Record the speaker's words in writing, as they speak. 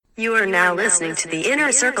You are now listening to the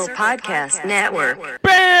Inner Circle Podcast Network.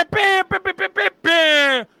 Bam, bam, bam, bam, bam, bam,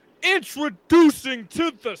 bam. Introducing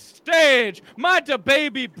to the stage my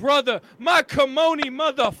baby brother, my Kimoni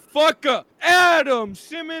motherfucker, Adam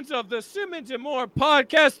Simmons of the Simmons and More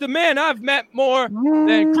podcast, the man I've met more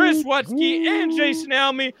than Chris Watsky and Jason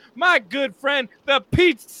Alme, my good friend, the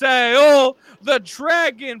Pizzaiol, the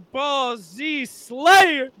Dragon Ball Z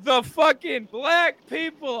Slayer, the fucking Black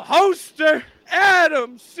People hoster,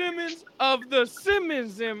 Adam Simmons of the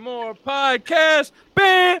Simmons and More podcast.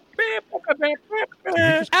 Bam, bam, bam, bam,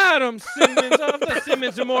 bam. Adam Simmons of the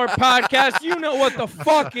Simmons and More podcast. You know what the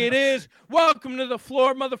fuck it is. Welcome to the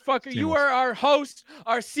floor, motherfucker. You are our host,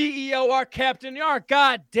 our CEO, our captain, our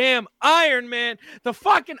goddamn Iron Man, the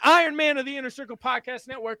fucking Iron Man of the Inner Circle Podcast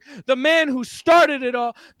Network, the man who started it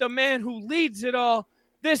all, the man who leads it all.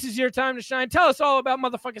 This is your time to shine. Tell us all about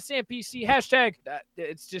motherfucking Sam PC. Hashtag,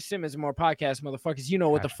 it's just Simmons and More podcast, motherfuckers. You know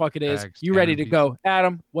what the fuck it is. You ready to go?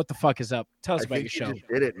 Adam, what the fuck is up? Tell us about your show. You just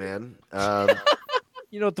did it, man.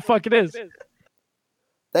 You know what the fuck it is.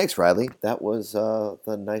 Thanks, Riley. That was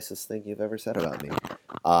the nicest thing you've ever said about me.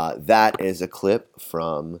 That is a clip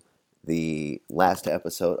from the last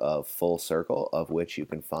episode of Full Circle, of which you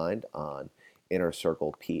can find on Inner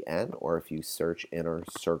Circle PN, or if you search Inner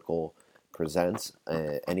Circle Presents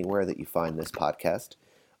anywhere that you find this podcast.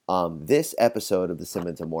 This episode of the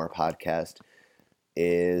Simmons and More podcast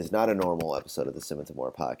is not a normal episode of the Simmons and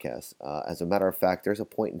More podcast. As a matter of fact, there's a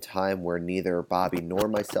point in time where neither Bobby nor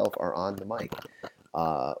myself are on the mic.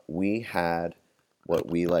 We had what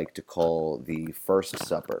we like to call the First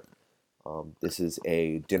Supper. This is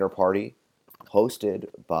a dinner party hosted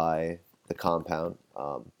by the Compound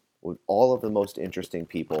with all of the most interesting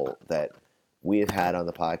people that we have had on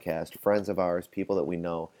the podcast, friends of ours, people that we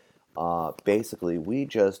know. Basically, we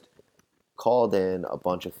just called in a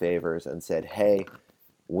bunch of favors and said, hey,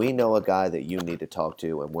 we know a guy that you need to talk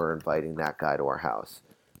to, and we're inviting that guy to our house.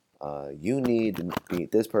 You need to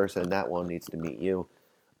meet this person, that one needs to meet you.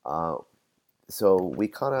 So we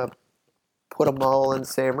kind of put them all in the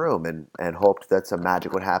same room and hoped that some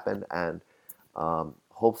magic would happen. And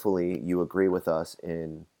hopefully you agree with us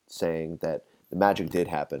in saying that the magic did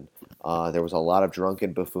happen. There was a lot of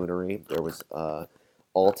drunken buffoonery. There was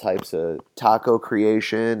all types of taco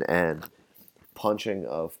creation and punching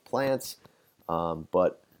of plants.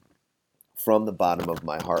 But from the bottom of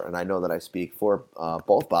my heart, and I know that I speak for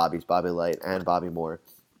both Bobbies, Bobby Light and Bobby Moore,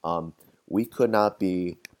 we could not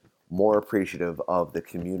be more appreciative of the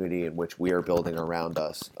community in which we are building around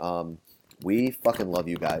us. We fucking love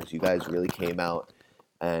you guys. You guys really came out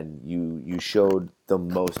and you showed the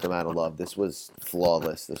most amount of love. This was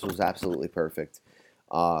flawless. This was absolutely perfect.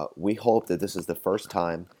 We hope that this is the first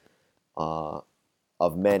time of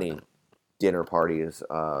many dinner parties,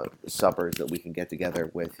 suppers that we can get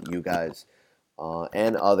together with you guys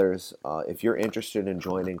and others. If you're interested in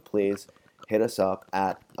joining, please hit us up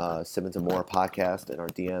at Simmons and More Podcast in our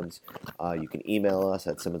DMs. You can email us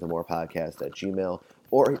at simmonsandmorepodcast@gmail.com.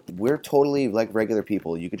 Or we're totally like regular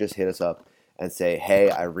people. You could just hit us up and say,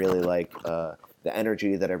 hey, I really like the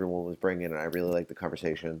energy that everyone was bringing, and I really like the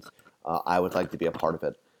conversations. I would like to be a part of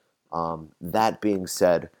it. That being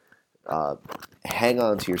said, hang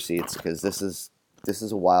on to your seats, because this is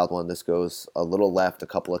a wild one. This goes a little left a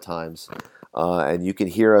couple of times, and you can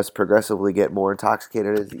hear us progressively get more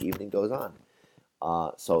intoxicated as the evening goes on.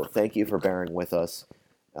 So thank you for bearing with us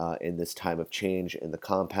in this time of change in the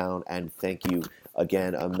Compound, and thank you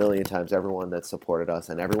again a million times everyone that supported us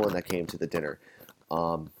and everyone that came to the dinner.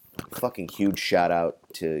 Fucking huge shout out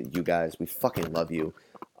to you guys. We fucking love you.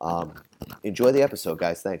 Enjoy the episode,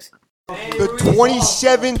 guys. Thanks. The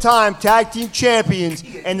 27-time tag team champions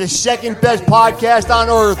and the second best podcast on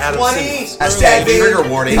earth. 27 trigger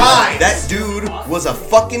warning. That dude was a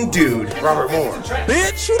fucking dude. Robert Moore.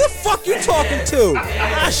 Bitch, who the fuck you talking to?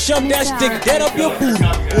 I shove that stick dead up your booty.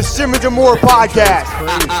 The Simmons and More podcast.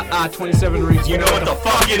 27 rings. You know what the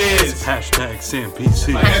fuck it is. Hashtag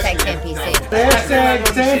SamPC. Hashtag SamPC. Hashtag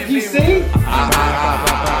SamPC.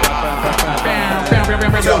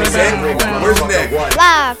 Tell me, Sam, where's Nick?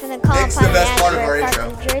 Live from the Nick's the best part of our intro.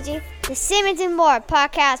 New Jersey, the Simmons and More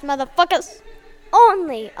podcast, motherfuckers.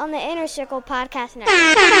 Only on the Inner Circle Podcast Network.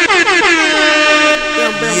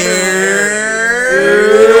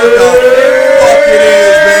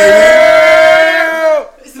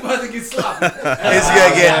 It's about to get sloppy. It's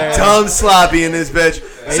gonna get dumb sloppy in this bitch.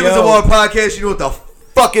 Simmons and More podcast, you know what the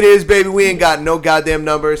fuck it is, baby. We ain't got no goddamn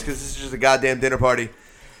numbers because this is just a goddamn dinner party.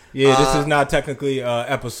 Yeah, this is not technically an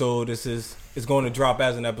episode. This is is going to drop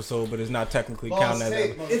as an episode, but it's not technically counted as an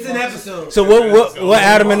episode. It's an episode. So what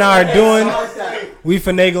Adam and I are doing, we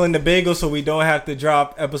finagling the bagel so we don't have to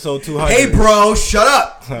drop episode 200. Hey, bro, shut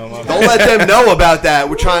up. Don't let them know about that.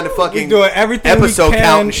 We're trying to fucking we doing everything episode we can.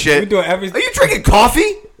 count and shit. We doing everything. Are you drinking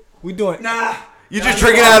coffee? We doing. Nah. You just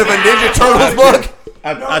drinking out of a Ninja Turtles book?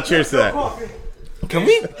 I'll cheers to that. Can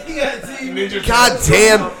we? God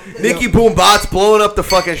damn. Nicky Boom Bot's blowing up the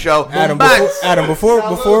fucking show. Adam,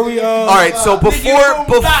 before we all right, so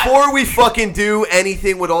before we fucking do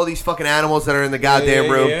anything with all these fucking animals that are in the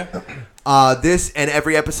goddamn room, this and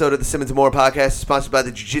every episode of the Simmons and More podcast is sponsored by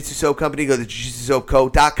the Jiu-Jitsu Soap Company. Go to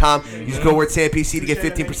jujitsusoapco.com. Use code word SAMPC to get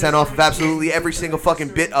 15% off of absolutely every single fucking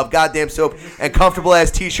bit of goddamn soap and comfortable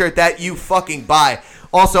ass t-shirt that you fucking buy.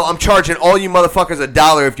 Also, I'm charging all you motherfuckers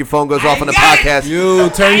 $1 if your phone goes off on the podcast. You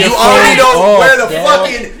turn your phone already know off, where the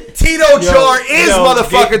fucking Tito jar is,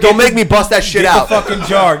 motherfucker. Don't make me bust that shit out. Get the fucking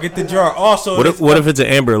jar. Get the jar. Also, what if it's an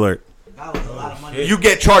Amber Alert? You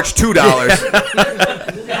get charged $2.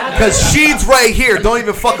 Because Sheed's right here. Don't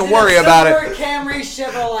even fucking worry about it. Camry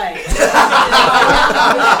Chevrolet.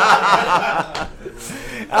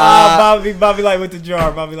 Bobby Light with the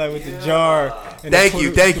jar. Bobby Light with the jar. And thank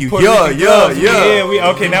you. Yeah.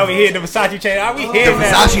 Okay, now we here. The Versace chain. We here now. The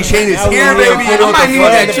Versace chain is here, baby.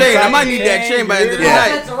 I might need that chain by the end of the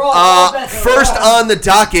night. First on the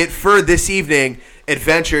docket for this evening,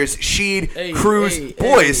 Adventures, Sheed, Cruz,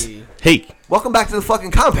 boys. Hey. Welcome back to the fucking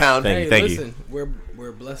compound. Thank you.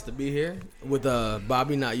 We're blessed to be here with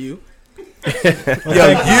Bobby, not you. Yo,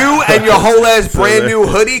 you and your whole ass brand new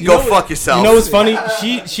hoodie, go fuck yourself. You know what's funny?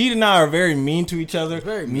 She and I are very mean to each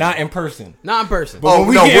other. Not in person. Not in person. But when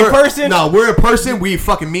we get in person, no, we're in person. We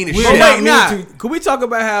fucking mean as shit. Could we talk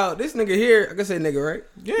about how this nigga here? I can say nigga, right?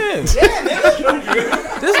 Yeah. This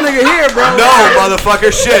nigga here, bro. No,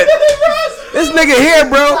 motherfucker, shit. This nigga here,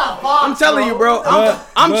 bro. I'm telling you, bro.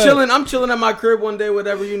 I'm chilling. I'm chilling at my crib one day,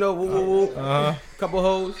 whatever, you know. Woo. Couple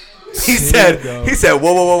hoes. He said,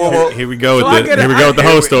 whoa. Here we go with the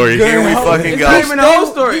whole story. Here we fucking go. It's not even a whole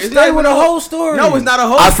story. It's not even a whole story. No, it's not a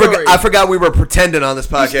whole story. I forgot we were pretending on this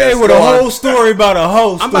podcast. Stay with a whole story about a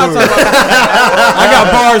whole story. I'm about to talk about I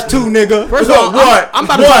got bars too, nigga. First of all, I'm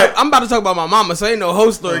about to talk about my mama, so ain't no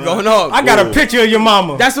whole story going on. I got a picture of your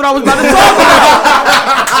mama. That's what I was about to talk about.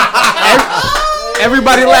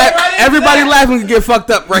 Everybody laughing can get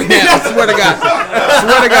fucked up right now. I swear to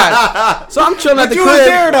God. So I'm chilling at the crib. You was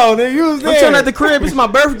there though. You was there. I'm chilling at the crib. It's my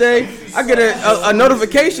birthday. I get a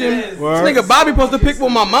notification. This nigga Bobby supposed to pick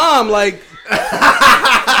with my mom. Like,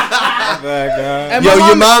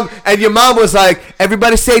 and your mom was like,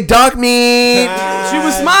 everybody say dog meat. She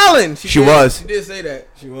was smiling. She did say that.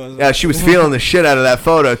 She was. Yeah, she was feeling the shit out of that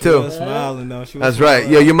photo too. She was smiling though. That's right.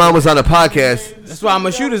 Yo, your mom was on a podcast. That's why I'm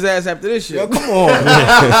gonna shoot his ass after this shit. Yo, come on.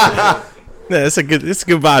 Yeah, it's good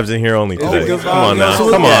vibes in here only today. Come on now.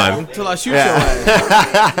 Come on. Until I shoot your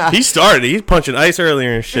ass. He started. He's punching ice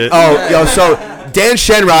earlier and shit. Oh, yo, so Dan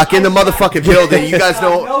Shenrock in the motherfucking building. You guys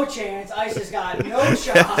know. No chance. Ice has got no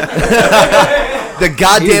shot. The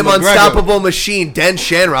goddamn unstoppable machine, Dan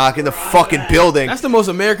Shenrock in the fucking building. That's the most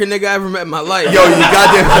American nigga I ever met in my life. Yo, you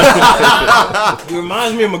goddamn. He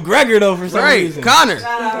reminds me of McGregor though for some reason. Connor.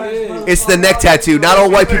 It's the neck tattoo. Not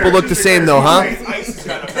all white people look the same though, huh?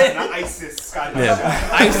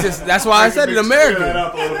 ISIS. That's why I said it,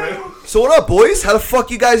 American. So what up, boys? How the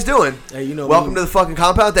fuck you guys doing? Hey, you know, welcome to the fucking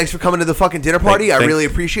compound. Thanks for coming to the fucking dinner party. I really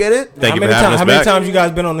appreciate it. Thank you for having us back. How many times you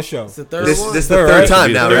guys been on the show? It's the third This one. is the third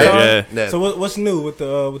time now, right? Yeah. So what's new with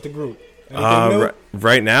the group? New?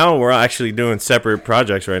 Right now, we're actually doing separate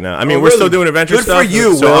projects right now. I mean, we're still doing adventure Good stuff. for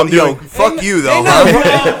you. So I'm doing. Fuck you though. Ain't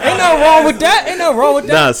nothing wrong with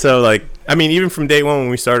that. Nah, so like, I mean, even from day one when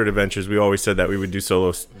we started Adventures, we always said that we would do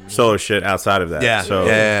solo shit outside of that. Yeah. So,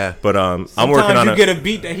 yeah. But I'm Sometimes working on you get a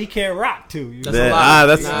beat that he can't rock to. That's very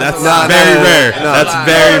rare. That's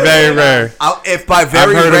very, very rare. If by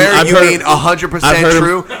very rare you mean 100%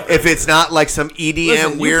 true, if it's not like some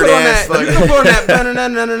EDM weird ass. You can put on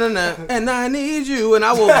that and I need you, and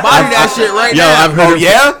I will body that shit right now.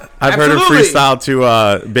 I've heard him freestyle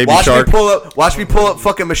to Baby Shark. Watch me pull up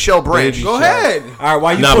fucking Michelle Branch. Go ahead. All right,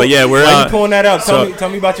 why you pulling that out? Tell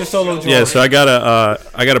me about your solo joint. Yeah, so I got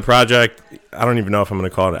a project. I don't even know if I'm gonna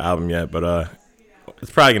call it an album yet, but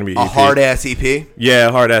it's probably gonna be a hard ass EP. Yeah,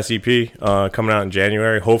 a hard ass EP coming out in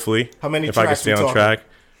January. Hopefully, how many? If I can stay on track,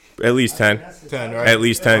 at least 10. 10, right? At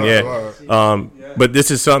least 10, yeah. But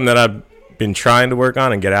this is something that I've been trying to work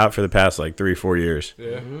on and get out for the past like 3-4 years.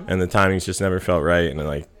 Yeah. And the timing's just never felt right, and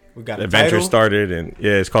like. We got Adventure started, and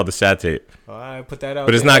it's called the Sad Tape. All right, put that out.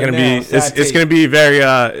 But it's not gonna be. It's gonna be very.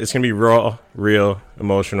 It's gonna be raw, real,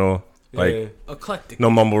 emotional, like eclectic. No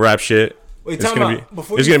mumble rap shit. Wait, It's time gonna out. be.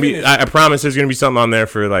 Before There's you gonna be. finish. I promise. There's gonna be something on there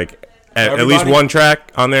for like at least Everybody? one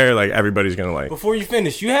track on there. Like everybody's gonna like. Before you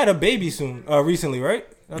finish, you had a baby soon, recently, right?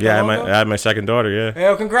 Not that Yeah, long I ago? had my second daughter. Yeah.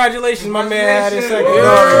 Hey, congratulations, my man had his second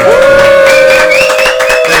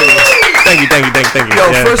Thank you.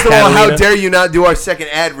 Yo, Yeah, first of all, how Catalina. dare you not do our second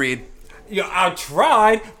ad read? Yo, I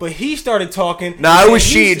tried, but he started talking. Nah, it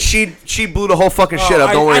was and She blew the whole fucking shit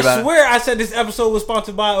up. Don't worry about I it. swear I said this episode was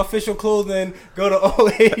sponsored by Official Clothing. Go to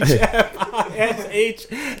OHFISH.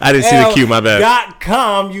 I didn't see the cue, my bad.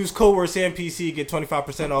 .com. Use code word SAMPC. Get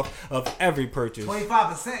 25% off of every purchase.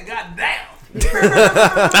 25%. Goddamn.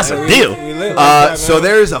 That's a deal. So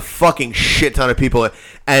there's a fucking shit ton of people.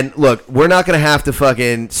 And look, we're not going to have to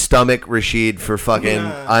fucking stomach Rashid for fucking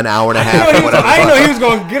an hour and a half or whatever. I didn't know he was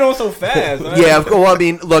going to get on so fast. Yeah, of course. Well, I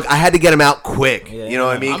mean, look, I had to get him out quick. You know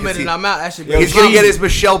what I mean? I'm in and I'm out. That should be He's going to get his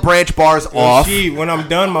Michelle Branch bars off. When I'm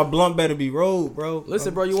done, my blunt better be rolled, bro.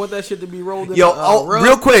 Listen, bro, you want that shit to be rolled in Yo, rub?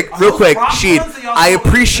 real quick, Sheed. I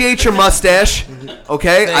appreciate your mustache.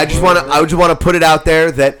 Okay, I just want to put it out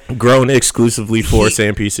there that grown exclusively for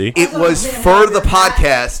Sam PC. it was for the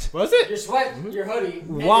podcast. Was it? Your sweat, your hoodie,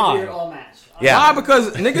 and Why? your beard all match. Yeah. Why?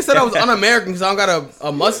 Because niggas said I was un-American because I don't got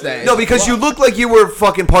a mustache. No, because you look like you were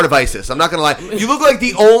fucking part of ISIS. I'm not gonna lie. You look like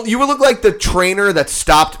you would look like the trainer that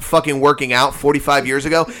stopped fucking working out 45 years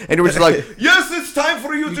ago, and it was like, yes, it's time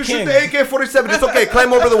for you to shoot the AK-47. It's okay,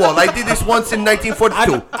 climb over the wall. I did this once in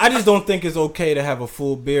 1942. I just don't think it's okay to have a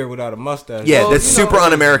full beard without a mustache. Yeah, that's super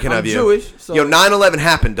un-American I'm of you. Jewish, so- Yo, 9/11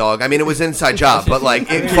 happened, dog. I mean, it was an inside job, but like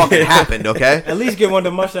it fucking happened. Okay. At least get one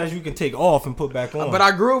of the mustaches you can take off and put back on. But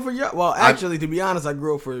I grew up for y'all. Well, actually, to be honest, I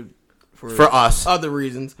grew up for us. Other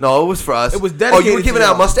reasons. No, it was for us. It was Oh, dedicated you were to giving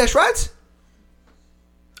y'all. out mustache rides?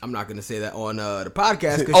 I'm not gonna say that on the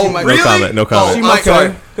podcast. Oh, she might, really? No comment. No comment. She I'm might,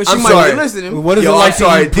 sorry. Because she I'm might sorry. be listening. What is Yo, it like I'm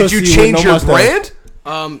sorry. to eat Did you pussy change with no your mustache? brand?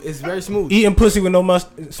 It's very smooth. Eating pussy with no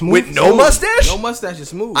mustache, smooth. With no mustache? No mustache is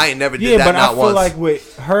smooth. I ain't never did Yeah, that but I not feel once. like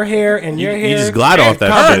with her hair and your hair, You just glide off that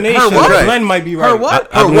shit. combination, Her what? Glenn might be right. Her what?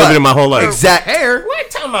 I've been living it my whole life. Exact. Hair? What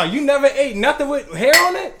time out? You never ate nothing with hair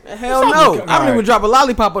on it? Hell no. I don't even drop a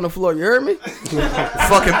lollipop on the floor. You heard me?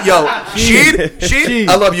 Fucking yo, Sheed,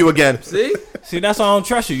 I love you again. See? See, that's why I don't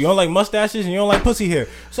trust you. You don't like mustaches and you don't like pussy hair.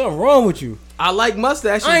 Something wrong with you. I like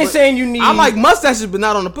mustaches. I ain't but- saying you need. I like mustaches, but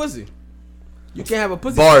not on the pussy. You can't have a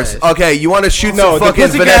pussy. Bars. mustache. Okay, you want to shoot No, some the fucking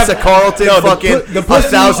pussy can Vanessa have- Carlton no, the fucking pu- the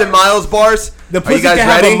pussy- 1,000 miles bars? The Are pussy you guys can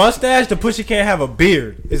ready? have a mustache. The pussy can't have a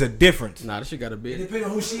beard. It's a difference. Nah, this shit got a beard. Depending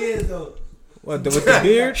on who she is, though. What with the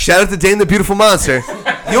beard? Shout out to Dane the Beautiful Monster.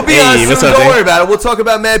 You'll be Hey, on soon. what's up, Don't Dane? worry about it. We'll talk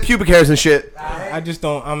about mad pubic hairs and shit. I just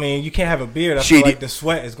don't. I mean, you can't have a beard. I feel Sheedy. like the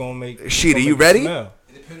sweat is gonna make. Sheedy, gonna you make it ready? smell.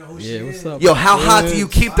 Yeah, what's up? Yo, how hot do you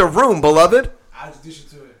keep the room, beloved? I just dish it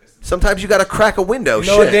to it. Sometimes you gotta crack a window. You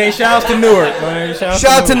know what, Shit. Dane? Shout out to Newark, man. Shout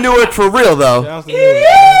out to Newark for real, though. Shout out to Newark.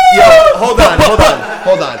 Yo,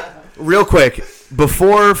 hold on. Real quick,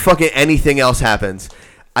 before fucking anything else happens,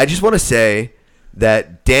 I just want to say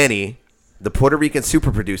that Danny, the Puerto Rican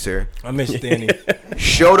super producer, I miss Danny.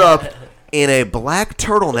 showed up in a black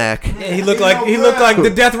turtleneck Yeah, he looked like the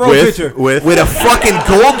death row picture. with a fucking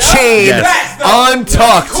gold chain Yes.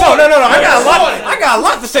 untucked. No. I got a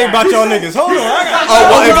lot to say about y'all niggas. Hold on. Oh,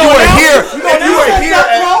 well, if you were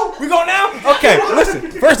here, We go now? Okay,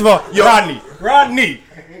 listen. First of all, Rodney.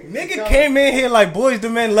 Nigga came in here like Boys to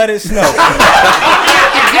Men, let it snow.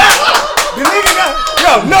 The nigga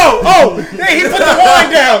he put the wine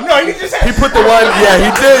down. No, he just he put the wine. Yeah,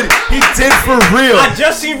 he did. He did for real. I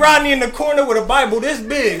just seen Rodney in the corner with a Bible this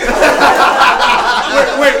big.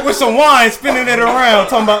 with some wine, spinning it around,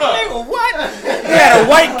 talking about, nigga, what? He had a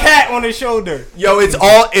white cat on his shoulder. Yo, it's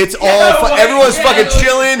all. Everyone's fucking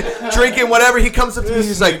chilling, drinking, whatever. He comes up to me,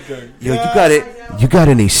 he's like, "Yo, you got it? You got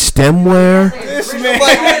any stemware?" This man.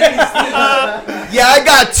 Yeah, I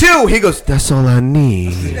got 2. He goes, "That's all I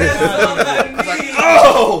need."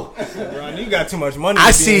 Oh, Rodney, you got too much money.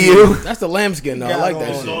 I see you. That's the lambskin, though. I like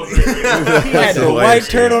that shit. He had the white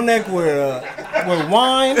turtleneck with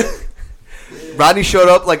wine. Rodney showed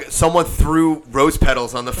up like someone threw rose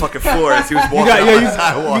petals on the fucking floor as he was walking on the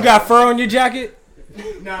sidewalk. You got fur on your jacket?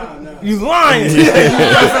 No. You lying.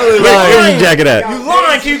 Definitely Where's your jacket at? You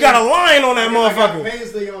lying because you got a lion on that motherfucker.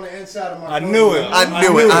 Paisley on the inside of my I knew it. I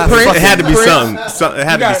knew it. It had to be something. It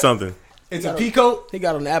had to be something. It's a peacoat. He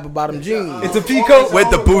got on the apple bottom jeans. It's a peacoat. With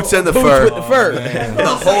the boots and the fur. With the fur. The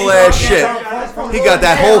whole ass shit. He got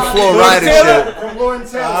that whole floor rider shit. From Lauren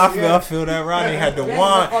Taylor. I feel that Rodney had the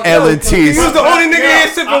wine. L&T's. He was the only nigga here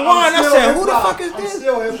sipping wine. I said, who the fuck is I'm this?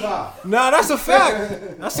 still hip hop. Nah, that's a fact.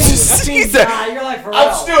 I seen He said, Nah, you're like for real.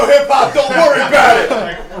 I'm still hip hop. Don't worry about it.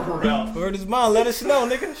 Word is mine. Let us know,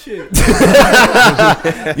 nigga. Shit.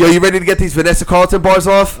 Yo, you ready to get these Vanessa Carlton bars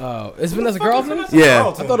off? Oh, it's Vanessa Carlton? Yeah.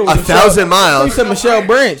 I thought it was 1,000 miles. You said Michelle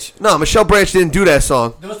Branch. No, Michelle Branch didn't do that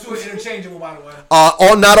song. Those two are interchangeable, by the way.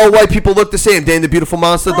 Not all white people look the same. Dane the Beautiful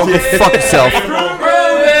Monster, don't go fuck yourself.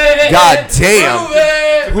 God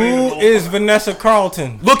damn. Who is Vanessa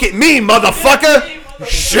Carlton? Look at me, motherfucker.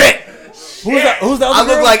 Shit. Who's the other I look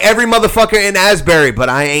girl? like every motherfucker in Asbury, but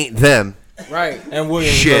I ain't them. Right. And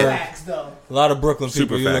Williamsburg. Shit. A lot of Brooklyn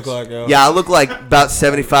people you look like, yo. Yeah, I look like about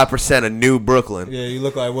 75% of New Brooklyn. Yeah, you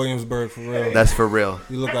look like Williamsburg for real. That's for real.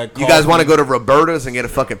 You look like You guys want to go to Roberta's and get a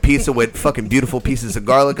fucking pizza with fucking beautiful pieces of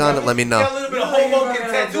garlic on it? Let me know. Got a little bit of Hoboken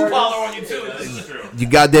tattoo parlor on you too. This is true. You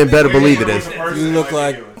goddamn better believe it is. You look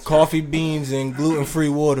like coffee beans and gluten-free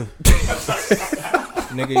water.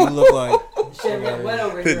 Nigga, you look like...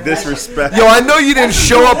 Disrespect. Yo, I know you didn't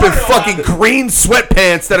show up in fucking green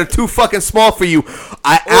sweatpants that are too fucking small for you.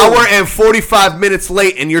 An hour and 45 minutes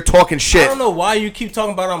late, and you're talking I shit. don't know why you keep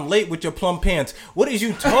talking about I'm late with your plum pants. What is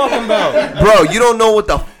you talking about? Bro, you don't know what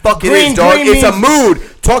the fuck it Green, is, dog. green It's a means- mood.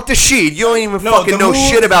 Talk to Sheed. You don't even No, fucking the know mood-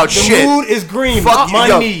 shit about the shit. mood is green. Fuck you, yo.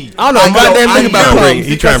 Money. I don't know goddamn thing about know, green.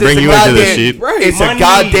 He trying to because bring it's you a into the goddamn- sheet. Right. It's Money. a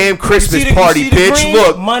goddamn Christmas You see the party, green? bitch.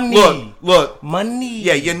 Look, Money. look. Money.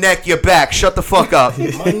 Yeah, your neck, your back. Shut the fuck up.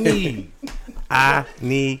 Money. I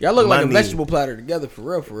need Y'all look like a money. vegetable platter together, for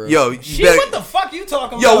real, for real. Yo, you Shit, better- what the fuck you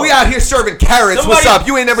talking about? Yo, we out here serving carrots. What's up?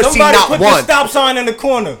 You ain't never seen not put one. This stop sign in the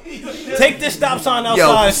corner. Take this stop sign outside.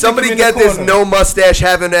 Yo, and stick somebody him in get the this corner. no mustache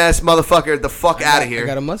having ass motherfucker the fuck out of I here.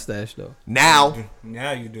 got a mustache though. Now.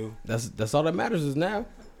 Now you do. That's all that matters is now.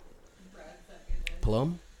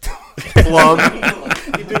 Plum. Plum.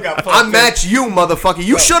 You do got I match you, motherfucker.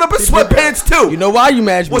 You showed up in sweatpants too. You know why you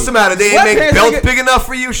match me? What's the matter? They ain't make Sweatpants, belts nigga. big enough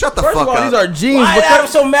for you? Shut the First fuck of all, up. these are jeans. Why is Adam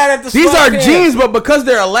so mad at the These are sweatpants? jeans, but because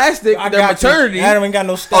they're elastic, I they're got you. maternity. Adam ain't got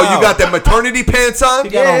no style. Oh, you got them maternity pants on?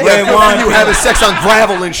 He got on Yeah, red good wine for you pants. having sex on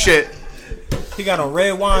gravel and shit. He got on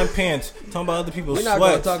red wine pants. Talking about other people's We're not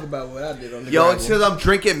going to sweats. talk about what I did on the Yo, gravel. it's because I'm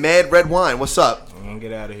drinking mad red wine. What's up?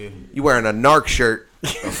 Get out of here. You wearing a narc shirt. The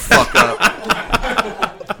fuck up.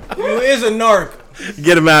 You is a narc.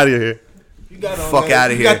 Get him out of here. You got on, Fuck man.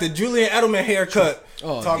 outta You here. got the Julian Edelman haircut.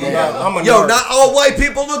 Oh, Talking yeah. about I'm a Yo, narc. not all white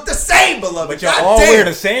people look the same, beloved. But y'all God all damn. wear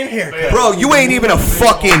the same haircut. Bro, you ain't even a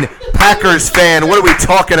fucking Packers fan. What are we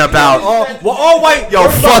talking about? All white. Yo,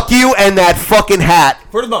 first of all- fuck you and that fucking hat.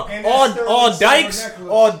 First of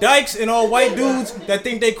all dykes and all white dudes that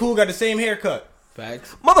think they cool got the same haircut.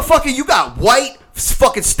 Facts. Motherfucker, you got white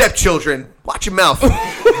fucking stepchildren. Watch your mouth.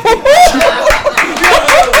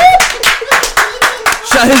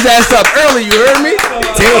 Shut his ass up early, you heard me?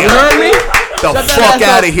 Damn. You heard me? The Shut that fuck ass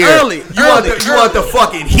out up of here. early, You want the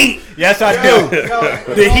fucking heat. Yes, I do.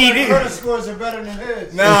 The heat is. Credit scores are better than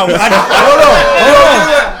his. Nah, hold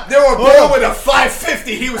on. They were born with a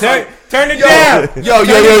 550. He was like, Turn it down. yo.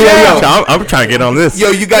 I'm trying to get on this. Yo,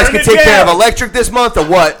 you guys Turn can it take care of down. electric this month or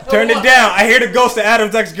what? Turn it down. I hear the ghost of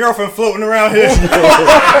Adam's ex-girlfriend floating around here.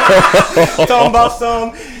 Talking about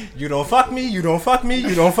some. You don't fuck me. You don't fuck me.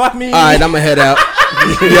 You don't fuck me. All right, I'm going to head out.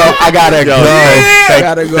 Yo, I gotta go. I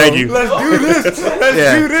gotta go. Thank you. Let's do this. Let's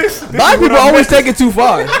Yeah. do this. Black people always take it too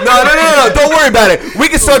far. No. Don't worry about it. We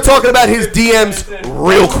can start talking about his DMs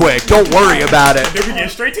real quick. Don't worry about it. Then we get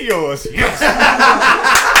straight to yours. Yes.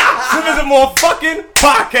 Simmons and More fucking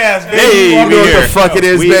podcast, baby. Hey, You know what here. the fuck it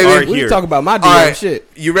is, We baby. are We here. can talk about my All DM right, shit.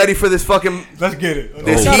 you ready for this fucking Let's get it.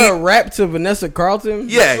 this Trying heat? to rap to Vanessa Carlton?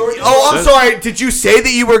 Yeah. Oh, I'm sorry. Did you say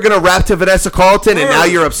that you were gonna rap to Vanessa Carlton and now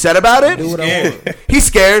you're upset about Do it? what I want. He's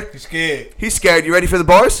scared. You scared? He's scared. You ready for the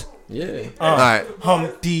bars? Yeah. All right.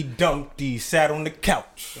 Humpty Dumpty sat on the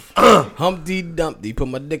couch. Humpty Dumpty, put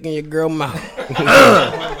my dick in your girl mouth.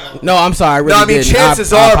 No, I'm sorry. I really No, I mean, didn't.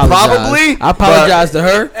 chances I are apologize. probably, I apologize to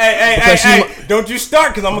her. Hey, Because she hey. Don't you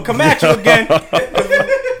start, because I'm going to come at you again.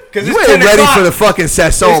 Because You ain't ready for the fucking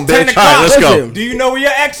Sasson, It's 10 bitch. o'clock. All right, let's go. Listen. Do you know where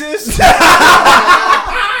your ex is?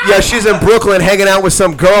 Yeah, she's in Brooklyn hanging out with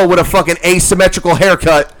some girl with a fucking asymmetrical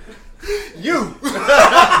haircut. You.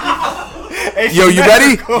 Yo, you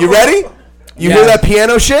ready? You ready? You hear that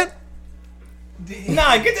piano shit?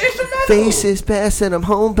 Nah, get the instrumental. Faces passing, I'm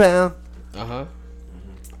homebound. Uh-huh.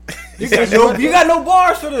 You got no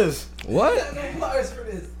bars for this. What?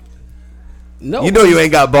 No. You know you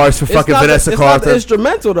ain't got bars for It's fucking not the- Vanessa it's not the Carlton.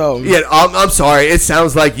 instrumental, though. Yeah, I'm sorry. It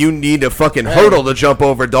sounds like you need a fucking hurdle to jump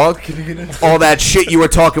over, dog. All that shit you were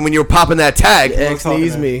talking when you were popping that tag. Your ex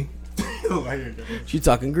needs that. me. She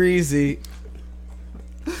talking greasy.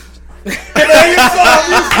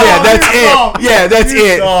 Yeah, that's it. Yeah, that's You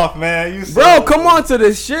it. soft, man. You Bro, soft. come on to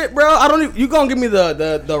this shit, bro. I don't even, you gonna give me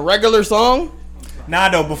the regular song? Nah,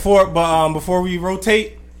 though. Before we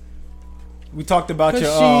rotate, We talked about your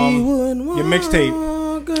mixtape.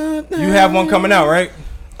 You have one coming out, right?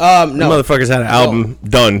 No. The motherfuckers had an album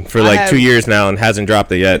done for like 2 years now and hasn't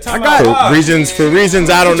dropped it yet. For reasons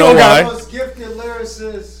I don't know why.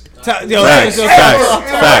 Facts.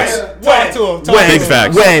 Big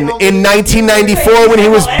facts. When in 1994, when he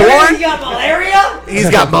was born, He got malaria? he's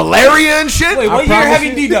got malaria and shit. Wait, what year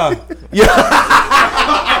Heavy D died?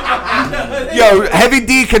 Yo, Heavy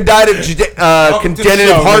D died of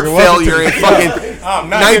congenital heart failure in fucking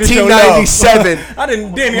 1997. I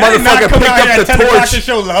didn't Motherfucker come picked out up here the at 10 o'clock torch. to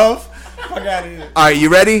show love. I got it. All right, you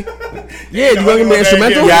ready? Yeah, you want to give me an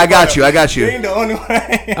instrumental? Yeah, I got you. You ain't the only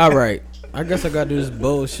one. All right. I guess I got to do this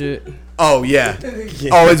bullshit. Oh, yeah.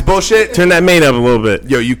 Oh, it's bullshit? Turn that main up a little bit.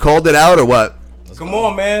 Yo, you called it out or what? Come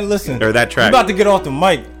on, man. Listen. Or that You track. about to get off the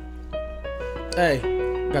mic. Hey,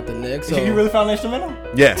 got the next song. You really found the instrumental?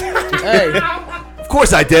 Yeah. Hey. Of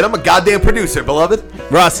course I did. I'm a goddamn producer, beloved.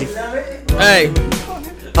 Rossi. Hey.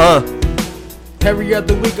 Every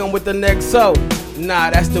other week I'm with the Nexo.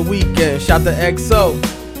 Nah, that's the weekend. Shout the XO.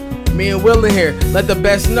 Me and Will in here. Let the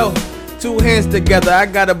best know. Two hands together, I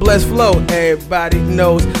got a blessed flow. Everybody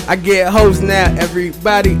knows I get hoes now.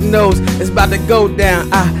 Everybody knows it's about to go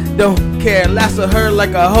down. I don't care. Lasso her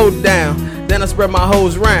like a hoe down. Then I spread my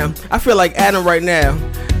hoes round. I feel like Adam right now.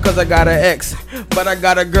 Cause I got an ex, but I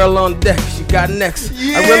got a girl on deck. She got next.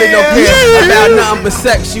 I really don't care about nothing but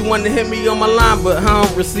sex. She wanted to hit me on my line, but I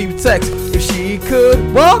don't receive text. If she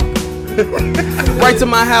could walk right to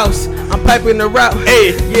my house, I'm piping her out.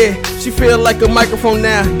 Hey, yeah, she feel like a microphone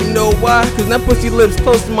now. You know why? Cause that pussy lips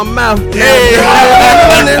close to my mouth. Hey,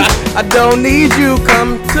 I don't need you.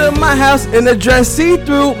 Come to my house in a dress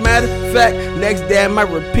see-through. Matter of fact, next day I might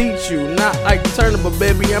repeat you. Not like Turner, but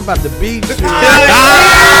baby, I'm about to beat you. You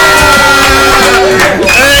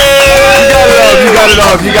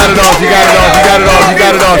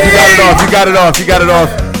got it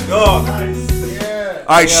off.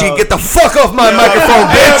 All right, she get the fuck off my microphone,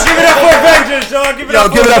 bitch. Give it up for Avengers, y'all. Give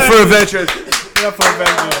it up for Avengers. Give it up for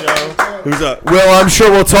Avengers, yo. Who's up? Well, I'm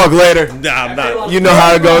sure we'll talk later. Nah, I'm not. You know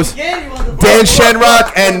how it goes. Dan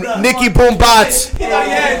Shenrock and Nikki Boombots. He thought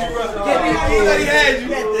he had you, brother. He thought he had you.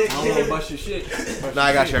 I don't want to bust your shit. Nah,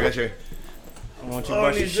 I got you. I want you to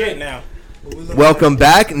bust your shit now. Welcome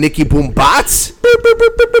back, Nikki Boombots.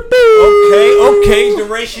 Okay, the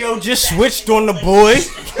ratio just switched on the boy.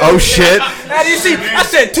 Oh, shit. How do you see? I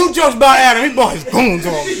said 2 jokes about Adam. He bought his goons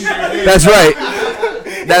on me. That's right.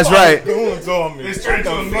 That's right. Goons on me.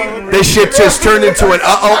 This shit just turned into an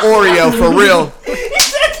Oreo for real. He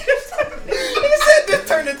said this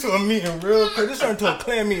turned into a meeting real quick. This turned into a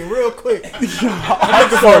clan meeting real quick. I'm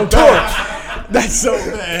looking for a torch. That's so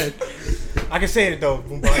bad. I can say it though.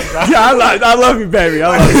 Yeah, I love you, baby.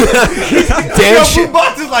 I love you. Dan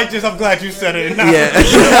Boombots is like this. I'm glad you said it. Yeah.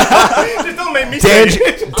 Just don't make me say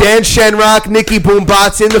it. Dan Shenrock, Nikki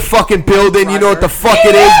Boombots in the fucking building. You know what the fuck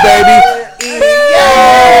it is, baby.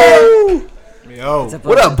 Yo.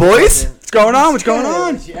 What up, boys? What's going on? What's going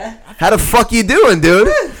on? How the fuck you doing, dude?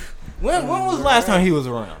 When was the last time he was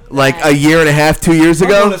around? Like a year and a half, 2 years I'm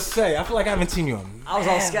ago? gonna say. I feel like I haven't seen you in. I was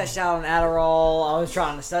all sketched out on Adderall. I was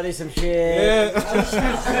trying to study some shit.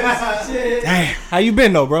 Yeah. Damn. How you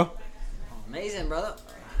been though, bro? Amazing, brother.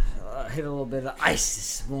 I hit a little bit of ice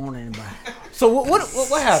this morning, but So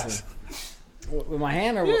what happened? with my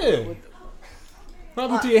hand or Yeah. What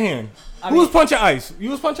happened to your hand? I Who was punching ice?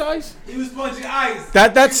 You was punching ice? He was punching ice.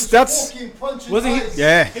 That's. Was he?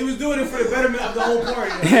 Yeah. He was doing it for the betterment of the whole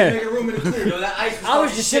party. Yeah. Making room in the clear. Yo, that ice was I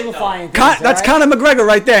was just simplifying. That's Conor McGregor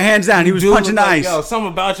right there, hands down. He was Dude punching look the like- ice. Yo,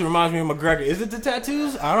 something about you reminds me of McGregor. Is it the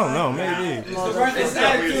tattoos? I don't know. Maybe. It's the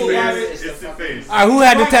tattoo, It's the face. All right, who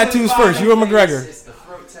had the tattoos first? You or McGregor?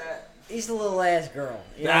 He's a little ass girl.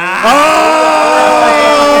 You know? Oh!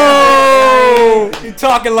 You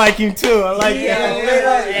talking like him too. I like Yeah, that.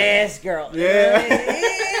 little ass girl. Yeah.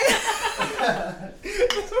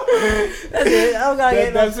 That's it. I don't gotta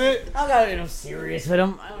get That's it. I don't gotta get no serious with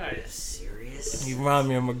him. I don't gotta get serious. You remind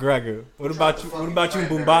me of McGregor. What about you? What about you,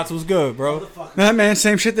 Boombots? What's good, bro? Yeah, man,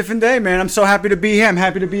 same shit, different day, man. I'm so happy to be here. I'm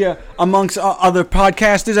happy to be amongst other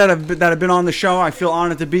podcasters that have been on the show. I feel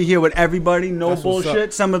honored to be here with everybody. No That's what's bullshit.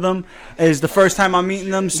 up. Some of them is the first time I'm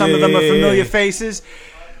meeting them. Some of them are Yeah. familiar faces.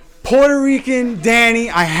 Puerto Rican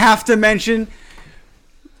Danny, I have to mention,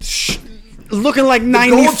 looking like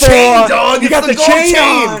 94. gold chain, dog. You It's got the the gold chain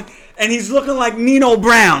chain. on, and he's looking like Nino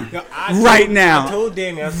Brown right now. I told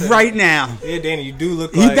Danny. I said, Right now. Yeah, Danny, you do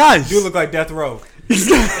look He like. does. You do look like Death Row. Yo,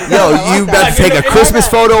 you about to take a Christmas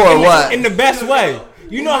photo or what? In the best way.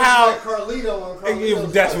 You know how. Carlito.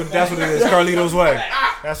 That's what it is. Carlito's way.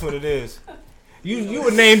 That's what it is. You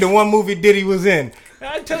would name the one movie Diddy was in.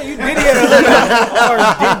 I'm telling you, Diddy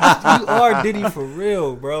you are Diddy for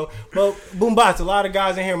real, bro. But Boombots, a lot of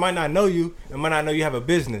guys in here might not know you and might not know you have a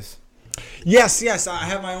business. Yes. I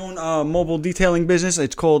have my own mobile detailing business.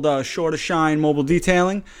 It's called Sure to Shine Mobile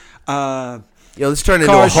Detailing. Yo, let's turn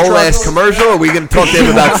into a whole ass commercial, or are we gonna talk to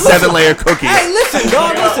him about 7-layer cookies? Hey, listen,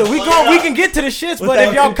 dog. Listen, we can get to the shits, but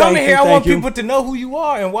if y'all come in here, I want people to know who you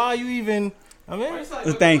are and why you even. I mean,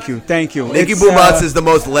 thank you. Nicky Boombots is the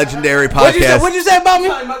most legendary podcast. What'd you say about me?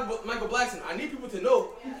 Michael Blackson, I need people to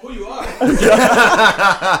know who you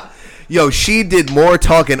are. Yo, she did more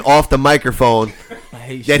talking off the microphone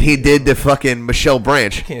than he did to fucking Michelle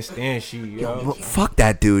Branch. I can't stand she, yo. Fuck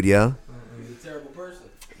that dude, yo.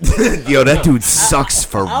 Yo, that dude sucks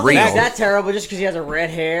for I don't real. think he's that terrible just because he has a red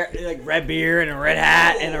hair, like red beard and a red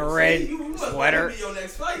hat and a red sweater.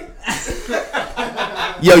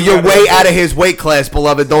 Yo, you're way out of his weight class,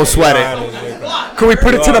 beloved. Don't sweat it. Can we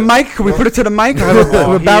put it to the mic? Can we put it to the mic? Have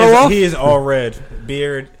a battle off? He is all red.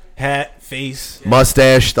 Beard, hat, face.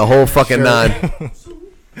 Mustache, the whole fucking nine.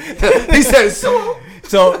 He says so.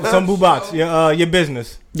 So, some Boombots, your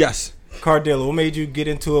business. Yes. Car dealer. What made you get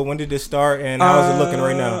into it? When did this start? And how's it looking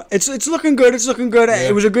right now? It's looking good. It's looking good. Yeah.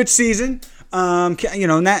 It was a good season. You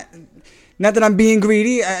know, not that I'm being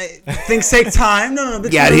greedy. Things take time. No.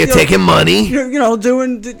 Yeah, you're taking money. Doing You know,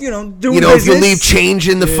 business. if you leave change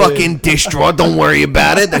in the fucking dish drawer, don't worry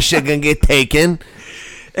about it. That shit gonna get taken.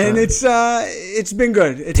 And it's been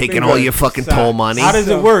good. It's taking been all good. your fucking toll money. How does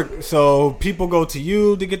it work? So people go to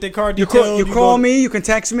you to get their car You detailed? call me. You can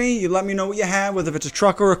text me. You let me know what you have, whether it's a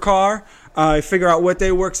truck or a car. Figure out what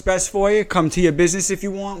day works best for you. Come to your business if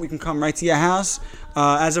you want. We can come right to your house.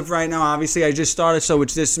 As of right now, obviously, I just started, so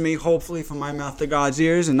it's just me. Hopefully, from my mouth to God's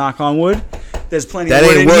ears, and knock on wood. There's plenty That of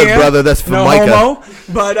wood ain't in wood, here. brother. That's from no Micah. Homo,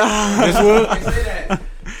 but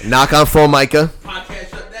Knock on Formica.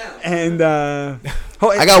 And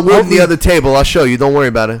I got wood in the other table. I'll show you. Don't worry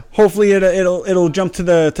about it. Hopefully it'll jump to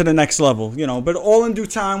the next level, you know. But all in due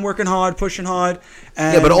time, working hard, pushing hard.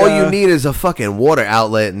 And, Yeah, but all you need is a fucking water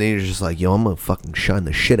outlet, and then you're just like, yo, I'm gonna fucking shine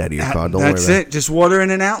the shit out of your car. Don't worry That's about it. Just water and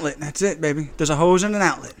an outlet. That's it, baby. There's a hose and an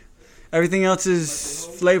outlet. Everything else is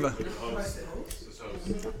flavor.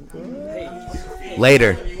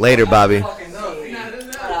 Later, Bobby. Right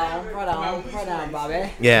on, Bobby.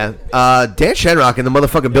 Yeah, Dan Shenrock in the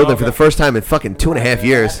motherfucking building for the first time in fucking 2.5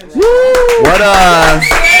 years.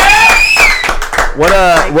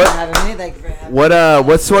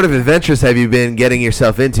 What sort of adventures have you been getting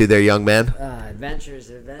yourself into there, young man?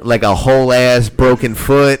 Adventures. Like a whole ass broken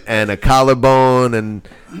foot and a collarbone and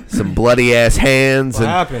some bloody ass hands. What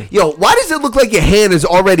happened? Yo, why does it look like your hand is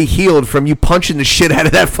already healed from you punching the shit out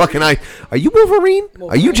of that fucking eye? Are you Wolverine?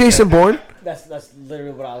 Are you Jason Bourne? That's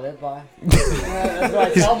literally what I live by. That's what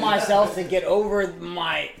I tell myself to get over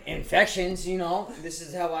my infections. You know,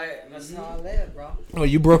 that's how I live, bro. Oh,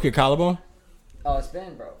 you broke your collarbone? Oh, it's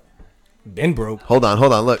been broke. Been broke. Hold on,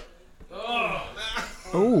 look.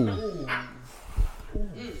 Ooh.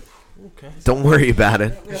 Okay. Don't worry about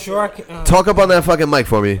it. Sure, I can. Talk up on that fucking mic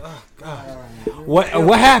for me.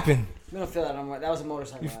 What happened? I'm gonna feel that. That was a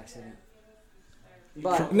motorcycle accident.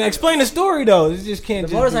 But now explain the story though. You just can't.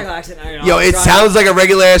 The motorcycle accident. Yo, it sounds like a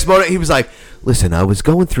regular ass motor. He was like, "Listen, I was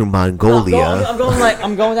going through Mongolia. I'm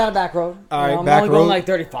going down a back road. All right, I'm back only road. going like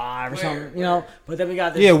 35 or something. You know, but then we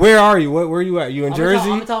got this. Yeah, where are you? Where are you at? You in Jersey?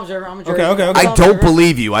 I'm in Tom's River. I'm in Jersey. Okay. I don't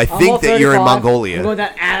believe you. I think that you're in Mongolia. I'm going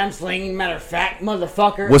down Adams Lane. Matter of fact,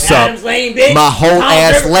 motherfucker. What's Adams up? Lane, bitch. My whole Tom's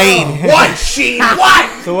ass River. lane. What, Sheen?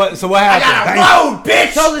 What? So what happened? I got a road,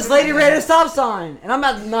 bitch. So this lady ran a stop sign, and I'm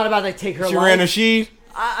not about to take her She life. ran a sheet.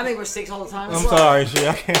 I make mistakes all the time. I'm sorry, she.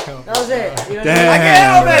 I can't help. That was it. You know, Damn. I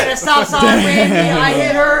can't help it. The stop sign ran me. I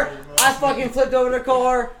hit her. I fucking flipped over the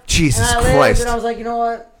car. Jesus and I Christ. lived, and I was like, you know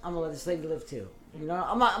what? I'm gonna let this lady live too. You know,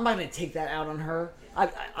 I'm not gonna take that out on her.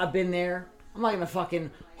 I've been there. I'm not gonna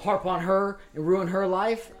fucking harp on her and ruin her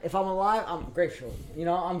life. If I'm alive, I'm grateful. You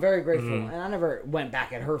know, I'm very grateful, and I never went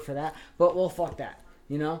back at her for that. But well, fuck that.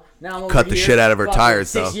 You know, now I'm over Cut the here, shit out of her fucking tires,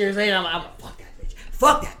 6 though. years later, I'm fuck that bitch.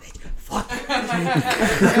 Fuck that bitch. Fuck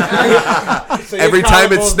So Every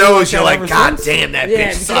time it snows, you're like, God damn, that bitch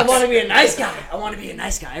because sucks. I want to be a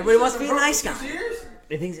nice guy. Everybody wants to be a nice guy.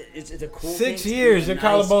 They think it's a cool 6 thing. years. Your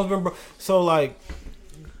collarbone's been broke. So like,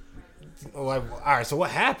 all right. So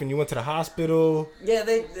what happened? You went to the hospital. Yeah,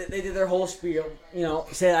 they did their whole spiel. You know,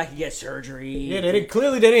 said I could get surgery. Yeah, they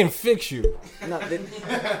didn't fix you. No,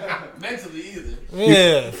 Mentally either.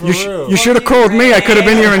 Yeah, for real. You should have called me. I could have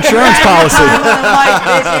been your insurance policy.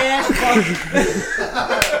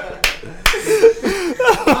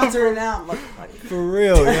 Turn down. For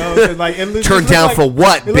real, yo. Like, Turned down for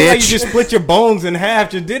what, it looked like you bitch? just split your bones in half.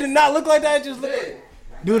 Did it not look like that? It just looked.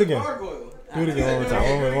 Do it again. Do it again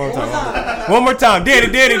one more time. One more time. Daddy.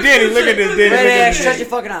 Look at this. Daddy. Ready, shut your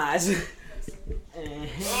fucking eyes.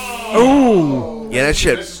 Ooh. Yeah, that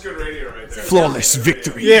shit. This is good radio right there. Flawless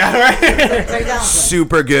victory. Yeah, right.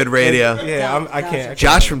 Super good radio. Yeah, I can't.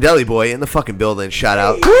 Josh from Deli Boy in the fucking building. Shout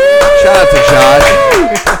out. Shout out to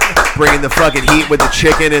Josh. Bringing the fucking heat with the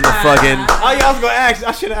chicken and the fucking. Oh, yeah, I was gonna ask.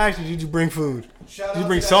 I should have asked you. Did you bring food? Did you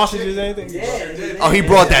bring sausages or anything? Oh, he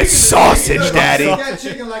brought that sausage, Daddy.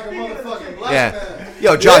 Chicken like a motherfucking black Yeah.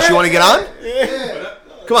 Yo, Josh, you want to get on? Yeah.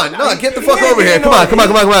 Come on, no, get the fuck over here. Come on.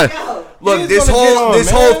 Look, this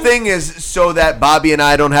whole thing is so that Bobby and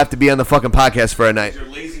I don't have to be on the fucking podcast for a night. You're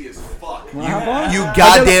lazy as fuck. You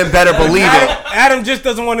goddamn better believe it. Adam just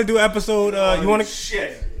doesn't want to do episode. You want to?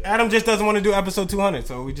 Shit. Adam just doesn't want to do episode 200,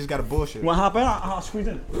 so we just got to bullshit. Well, hop in. I'll squeeze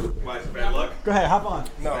in. Why is it bad luck? Go ahead, hop on.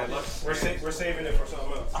 No, we're saving it for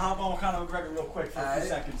something else. I'll hop on with Conor McGregor real quick for a few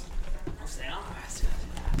seconds.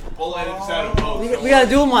 We'll edit this out of post. We gotta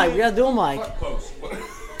do a mic. Fuck post.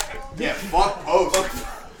 Yeah, fuck post.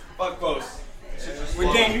 Fuck post.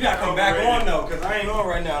 Well, Dan, you got to come back on, though, because I ain't on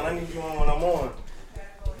right now, and I need you on when I'm on.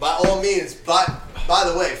 By all means, by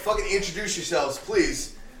the way, fucking introduce yourselves,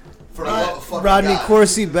 please. For the love of fucking Rodney God.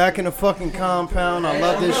 Corsi back in the fucking compound. I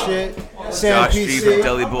love this shit. Sam Josh G PC, from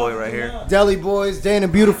Deli Boy right here. Deli Boys, Dana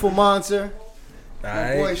Beautiful Monster,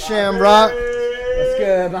 my boy Shamrock. What's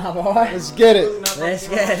good, my boy? Let's get it. Let's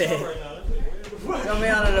get it. Tell me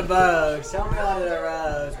under the bugs. Tell me under the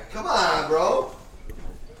rose. Come on, bro.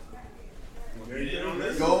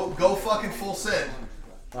 Go fucking full send.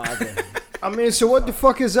 I mean, so what the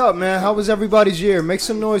fuck is up, man? How was everybody's year? Make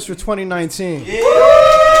some noise for 2019.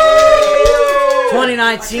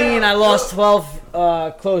 2019, I lost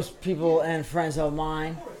 12 close people and friends of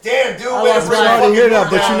mine. Damn, dude, I way to lost bring my- fucking hear that,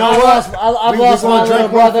 but you know what? I've We lost gonna my little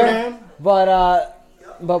drink one for brother, them?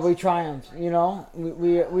 but we triumphed. You know,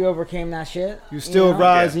 we overcame that shit. You still know?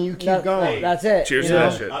 rise and you keep going. That's it. Cheers you to know?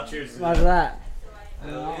 that shit. After that.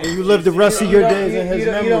 And you live the rest of your days in his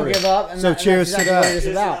you memory. don't give up. And So that's cheers exactly to what it is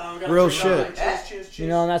that. about. Real shit. You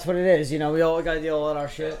know, and that's what it is. You know, we all got to deal with our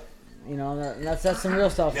shit. You know, and that's some real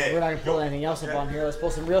stuff. We're not gonna pull anything else up on here. Let's pull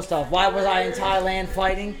some real stuff. Why was I in Thailand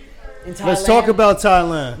fighting? In Thailand. Let's talk about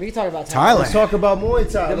Thailand. We can talk about Thailand. Let's talk about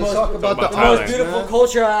Muay Thai. Let's talk about the most beautiful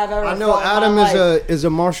culture I've ever. I know felt in Adam my life. is a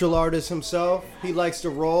martial artist himself. He likes to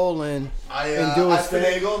roll and do his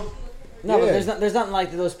thing. No, but Yeah. there's nothing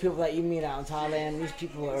like those people that you meet out in Thailand. These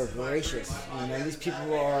people are gracious. You know, these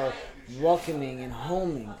people are welcoming and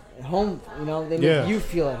home. You know, they make Yeah. you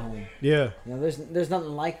feel at home. Yeah. You know, there's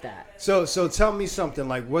nothing like that. So tell me something,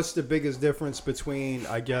 like what's the biggest difference between,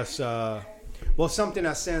 I guess, something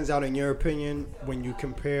that stands out in your opinion when you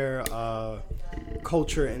compare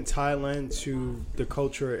culture in Thailand to the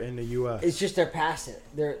culture in the U.S.? It's just their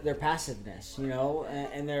passiveness, you know,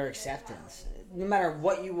 and their acceptance. No matter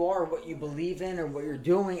what you are, what you believe in, or what you're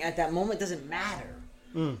doing at that moment, doesn't matter.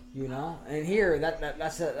 You know, and here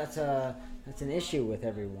that's an issue with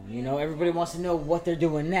everyone. You know, everybody wants to know what they're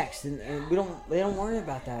doing next, and they don't worry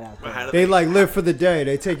about that out there. They like live for the day.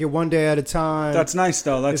 They take it one day at a time. That's nice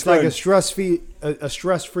though. That's it's like good. a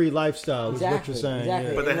stress-free lifestyle. Is what you're saying. Exactly.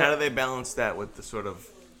 Yeah. But then how do they balance that with the sort of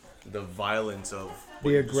the violence of what The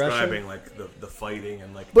you're aggression? describing, like the fighting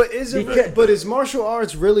and like. But is martial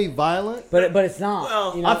arts really violent? But it's not.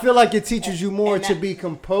 Well, you know? I feel like it teaches you more to be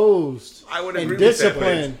composed. I would and agree with that, but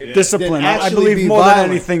disciplined. yeah. Discipline. Than I actually be believe more violent.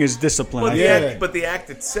 than anything is discipline. But Yeah. the act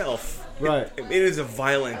itself, Right. it is a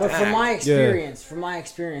violent But act. from my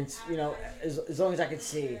experience, you know, as long as I could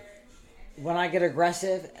see, when I get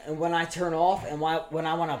aggressive and when I turn off and when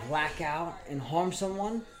I want to black out and harm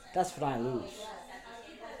someone, that's when I lose.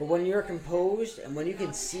 But when you're composed and when you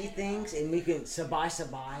can see things and we can sabai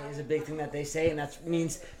is a big thing that they say, and that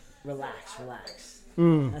means relax.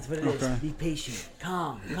 That's what it is. Okay. Be patient,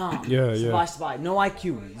 calm. Yeah, yeah. Sabai. No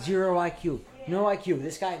IQ, zero IQ, no IQ.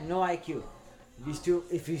 This guy, no IQ.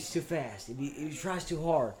 If he's too fast, if he tries too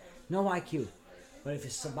hard, no IQ. But if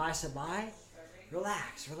it's sabai,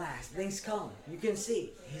 relax. Things come. You can see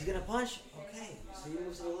he's gonna punch. Okay, so you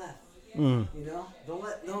move to the left. You know,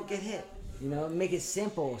 don't get hit. You know, make it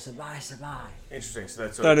simple. Sabai. Interesting. So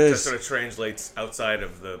that sort of translates outside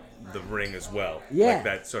of the ring as well. Yeah. Like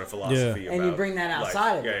that sort of philosophy. And you about bring that life.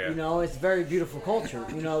 outside of it. Yeah. You know, it's very beautiful culture.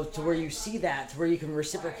 You know, to where you see that, to where you can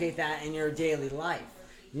reciprocate that in your daily life.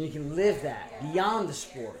 You can live that beyond the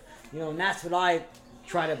sport. You know, and that's what I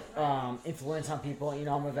try to influence on people. You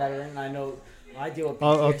know, I'm a veteran, and I know I deal with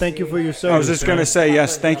PTSD. Oh, thank you for your service. I was just gonna say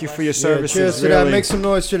yes. Thank you for your services. Cheers to really. that. Make some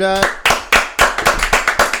noise to that.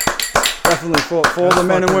 Definitely for all the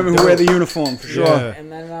men and women who wear the uniform, for sure.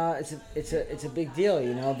 And then it's a big deal,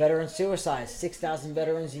 you know. Veteran suicide, 6,000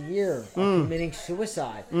 veterans a year are committing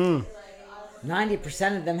suicide.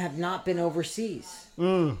 90% of them have not been overseas.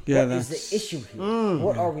 Yeah, what is the issue here?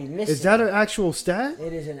 What are we missing? Is that an actual stat?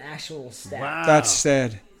 It is an actual stat. Wow. That's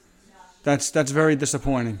sad. That's very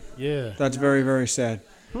disappointing. Yeah. That's very, very sad.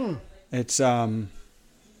 It's coming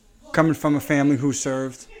from a family who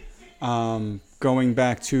served, going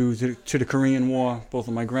back to the Korean War, both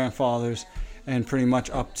of my grandfathers, and pretty much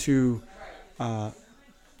up to, now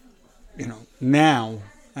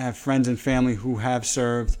I have friends and family who have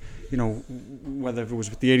served, whether it was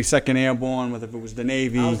with the 82nd Airborne, whether it was the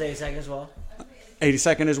Navy. I was 82nd as well.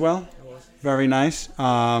 82nd as well? Very nice.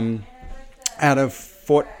 Out of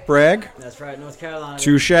Fort Bragg. That's right, North Carolina.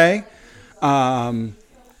 Touche.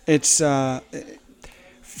 It's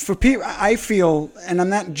for people. I feel, and I'm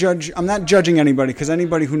not judging anybody, because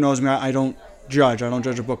anybody who knows me, I don't judge. I don't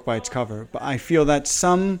judge a book by its cover. But I feel that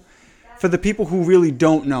for the people who really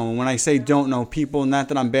don't know, and when I say don't know, people, not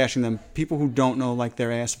that I'm bashing them, people who don't know like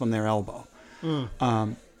their ass from their elbow.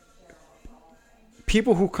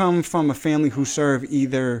 People who come from a family who serve,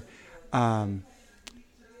 either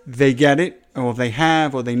they get it, or they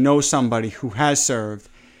have, or they know somebody who has served,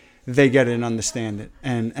 they get it and understand it.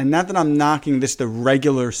 And not that I'm knocking this, the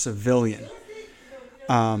regular civilian.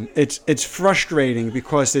 It's frustrating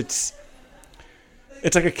because it's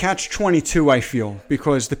like a catch-22, I feel,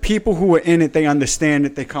 because the people who are in it, they understand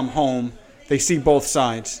it, they come home, they see both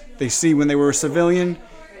sides. They see when they were a civilian,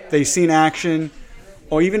 they seen action,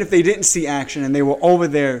 or even if they didn't see action and they were over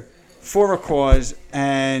there for a cause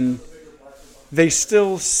and they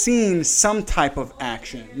still seen some type of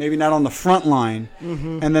action, maybe not on the front line,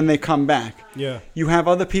 and then they come back. Yeah. You have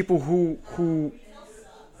other people who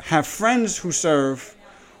have friends who serve,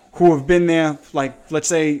 who have been there, like, let's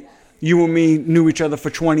say you and me knew each other for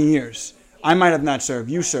 20 years. I might have not served,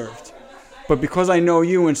 you served. But because I know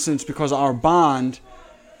you, and because of our bond,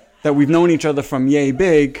 that we've known each other from yay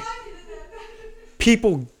big,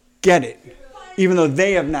 people get it, even though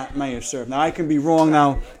they may have served. Now, I can be wrong.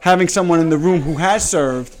 Now, having someone in the room who has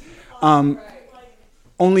served,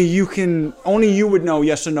 only you would know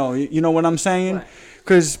yes or no. You know what I'm saying?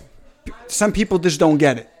 Because some people just don't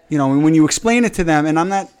get it. And when you explain it to them, and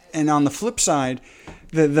on the flip side,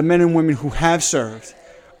 the men and women who have served,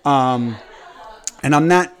 and I'm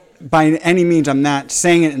not, by any means, I'm not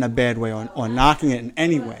saying it in a bad way or knocking it in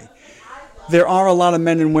any way. There are a lot of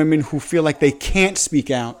men and women who feel like they can't speak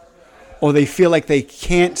out, or they feel like they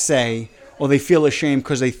can't say, or they feel ashamed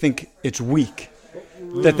because they think it's weak,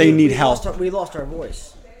 that they need help. We lost our voice.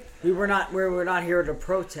 We were not here to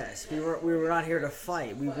protest. We were not here to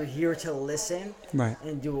fight. We were here to listen, right,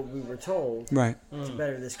 and do what we were told, right, to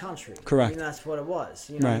better this country. Correct. That's what it was.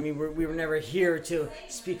 What I mean? We were never here to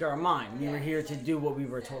speak our mind. We were here to do what we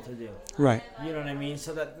were told to do. Right. You know what I mean?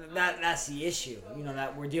 So that's the issue.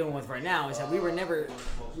 That we're dealing with right now is that we were never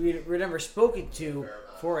spoken to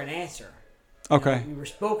for an answer. Okay. We were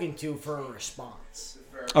spoken to for a response.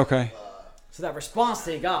 Okay. So that response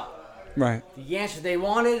they got. Right. The answer they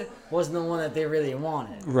wanted wasn't the one that they really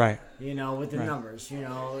wanted. Right. With the numbers, and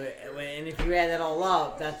if you add that all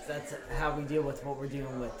up, that's how we deal with what we're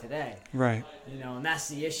dealing with today. Right. And that's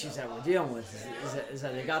the issues that we're dealing with is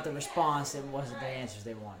that they got the response, it wasn't the answers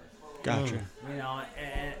they wanted. Gotcha.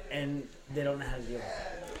 And they don't know how to deal with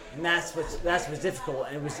it. And that's what's difficult,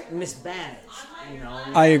 and it was mismanaged.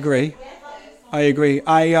 I agree.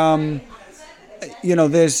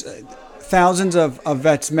 There's thousands of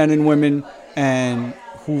vets, men and women, and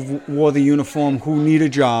who wore the uniform, who need a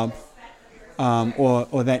job,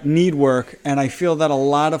 or that need work. And I feel that a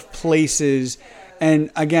lot of places,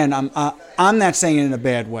 and again, I'm not saying it in a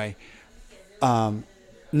bad way, not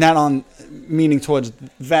on meaning towards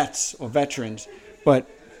vets or veterans, but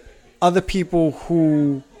other people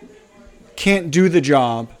who can't do the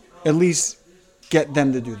job, at least get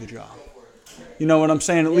them to do the job. You know what I'm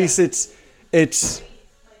saying? At least it's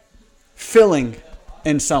filling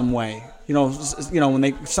in some way. When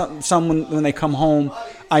they come home,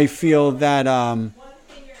 I feel that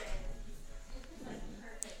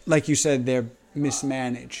like you said, they're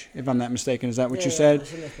mismanaged, if I'm not mistaken. Is that what you said?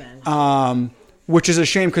 Which is a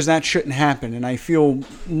shame, because that shouldn't happen. And I feel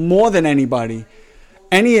more than anybody,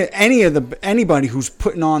 anybody who's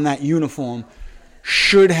putting on that uniform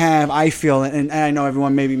should have, I feel, and I know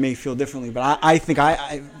everyone may feel differently, but I think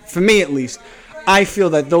for me at least, I feel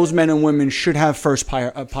that those men and women should have first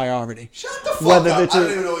priority. Shut the fuck up. I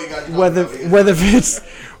don't even know what you guys are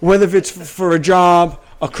whether if it's for a job,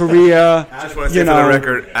 a career. Just want to say for the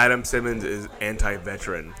record, Adam Simmons is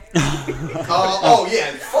anti-veteran. Oh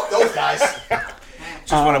yeah, fuck those guys.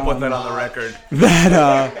 Just want to put that on the record.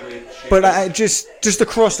 But I just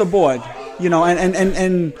across the board,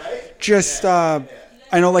 and just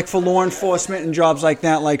I know like for law enforcement and jobs like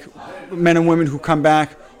that, like men and women who come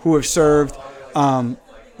back who have served,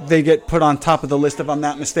 they get put on top of the list if I'm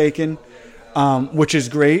not mistaken, which is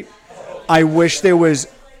great. I wish there was,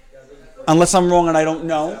 unless I'm wrong and I don't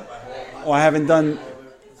know, or I haven't done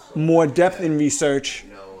more depth in research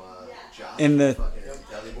in the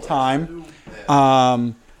time.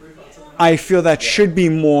 I feel that should be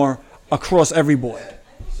more across every board.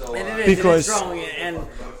 And it is, because it's growing,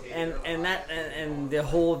 and the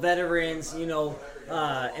whole veterans,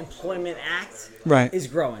 Employment Act is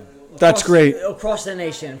growing. That's great. Across the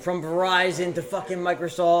nation, from Verizon to fucking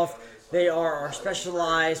Microsoft, they are our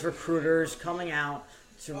specialized recruiters coming out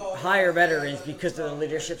to hire veterans because of the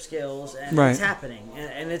leadership skills, and it's happening,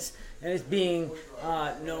 and it's being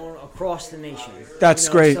known across the nation. That's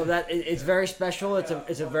great. So that it's very special.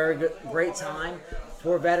 It's a very great time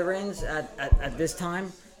for veterans at this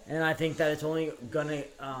time, and I think that it's only gonna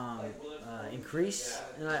increase.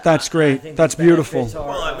 And that's great. That's beautiful.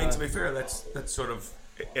 Well, I mean, to be fair, that's sort of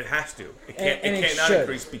it has to. It can't not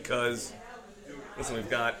increase because listen, we've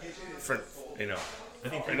got I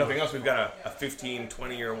think for nothing else, we've got a 15,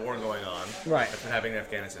 20-year war going on that's been happening in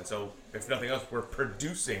Afghanistan. So, if nothing else, we're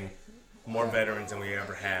producing more veterans than we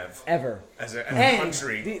ever have. As a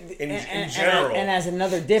country, in general. And as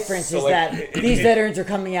another difference is that these veterans are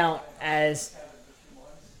coming out as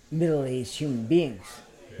middle-aged human beings.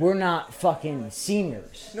 We're not fucking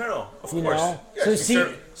seniors. No, of course.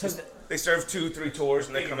 So they serve 2-3 tours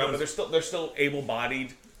and they come out, but they're still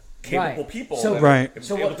able-bodied, capable people. So,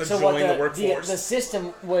 able to join the workforce. The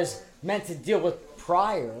system was meant to deal with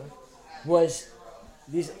prior was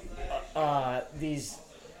these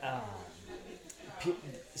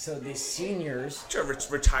seniors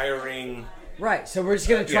retiring. Right. So we're just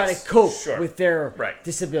gonna try to cope with their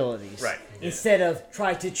disabilities, instead of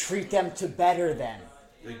try to treat them to better them.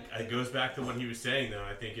 It goes back to what he was saying, though.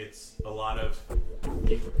 I think it's a lot of.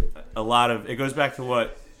 It goes back to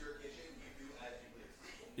what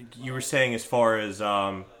you were saying as far as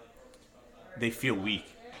they feel weak,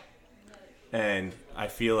 and I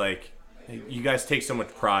feel like you guys take so much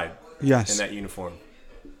pride in that uniform,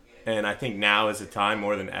 and I think now is a time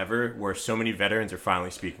more than ever where so many veterans are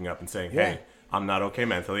finally speaking up and saying, "Hey, I'm not okay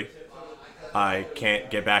mentally. I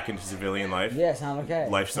can't get back into civilian life. Yeah, it's not okay.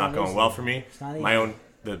 Life's not going well for me. It's not easy. My own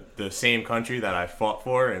the same country that I fought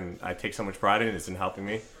for and I take so much pride in isn't helping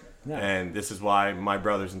me." No. And this is why my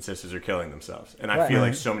brothers and sisters are killing themselves. And I feel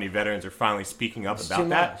like so many veterans are finally speaking up about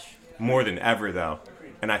that more than ever, though.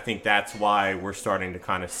 And I think that's why we're starting to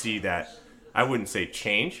kind of see that, I wouldn't say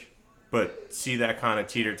change, but see that kind of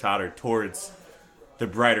teeter-totter towards the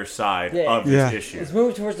brighter side of this issue. It's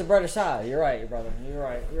moving towards the brighter side. You're right, brother. You're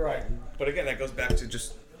right. But again, that goes back to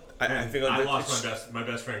just... I think I lost my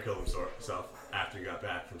best friend killed himself after he got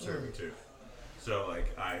back from serving, too. So,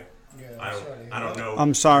 like, I don't know.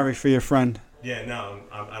 I'm sorry for your friend. Yeah, no,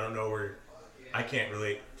 I don't know where. I can't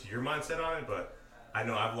relate to your mindset on it, but I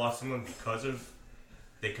know I've lost someone because of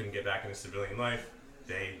they couldn't get back into civilian life.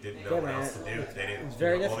 They didn't know what else to do. They didn't. It's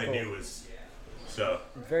very all difficult. they knew was so.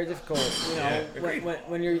 It's very difficult.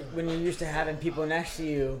 When you're used to having people next to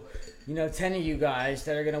you, 10 of you guys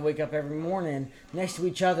that are gonna wake up every morning next to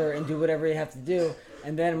each other and do whatever you have to do,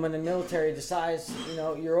 and then when the military decides,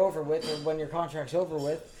 you're over with, or when your contract's over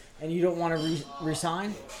with, and you don't want to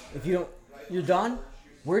resign, you're done.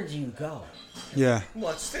 Where do you go? Yeah.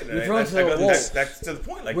 Well, that's it. You're thrown to the wolves. That's to the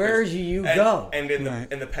point. Like, where do you go? And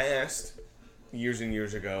in the past, years and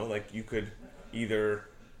years ago, like you could either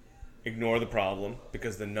ignore the problem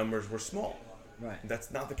because the numbers were small. Right.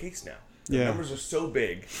 That's not the case now. The numbers are so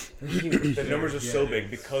big. The numbers are so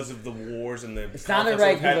big because of the wars and the. It's not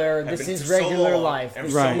irregular. This is regular life.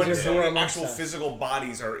 And so many actual physical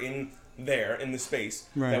bodies are in the space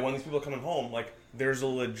that when these people are coming home, like there's a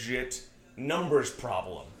legit numbers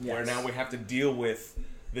problem where now we have to deal with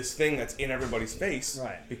this thing that's in everybody's face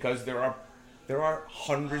because there are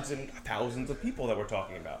hundreds and thousands of people that we're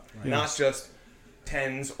talking about, not just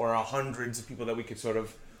tens or hundreds of people that we could sort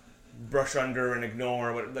of brush under and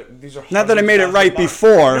ignore. These are not that I made it right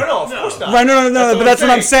before. No, of course not. Right, no, but that's what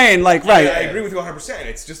I'm saying. Like, I agree with you 100%.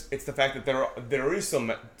 It's the fact that there is so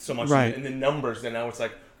much in the numbers that now it's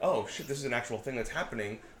like, oh shit, this is an actual thing that's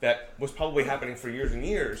happening that was probably happening for years and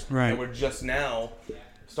years that we're just now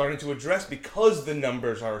starting to address because the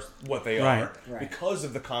numbers are what they are, because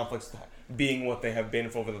of the conflicts being what they have been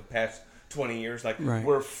for over the past 20 years. Like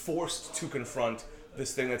we're forced to confront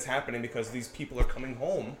this thing that's happening because these people are coming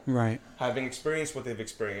home, right, having experienced what they've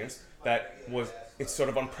experienced. It's sort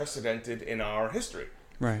of unprecedented in our history.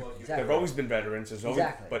 Right. Exactly. There have always been veterans. There's always,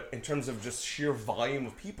 but in terms of just sheer volume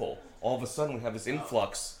of people, all of a sudden we have this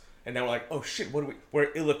influx, and now we're like, oh shit, we're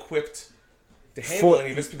ill-equipped to handle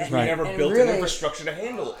any of this because we never built an infrastructure to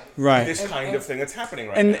handle this kind of thing that's happening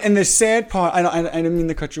right now. And the sad part, I didn't mean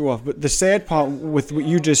to cut you off, but the sad part with what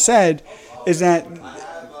you just said is that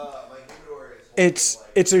it's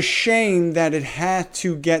a shame that it had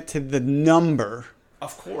to get to the number,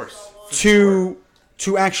 of course, to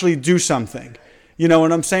actually do something. You know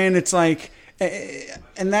what I'm saying? It's like,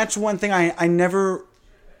 and that's one thing I never.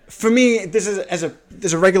 For me, this is as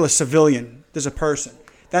a regular civilian, as a person.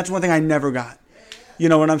 That's one thing I never got. You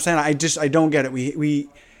know what I'm saying? I don't get it. We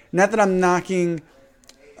not that I'm knocking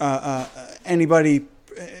anybody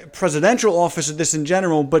presidential office of this in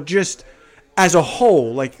general, but just as a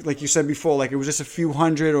whole, like you said before, like it was just a few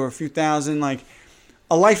hundred or a few thousand. Like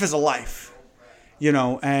a life is a life, you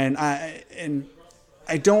know. And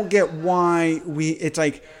I don't get why it's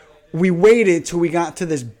like we waited till we got to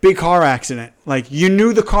this big car accident. Like you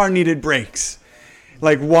knew the car needed brakes.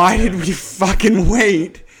 Like why did we fucking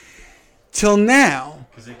wait till now?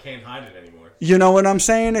 Because they can't hide it anymore. You know what I'm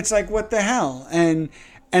saying? It's like what the hell? And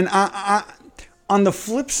I on the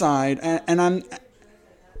flip side, and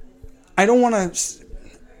I don't want to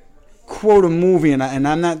quote a movie, and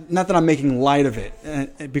I'm not that I'm making light of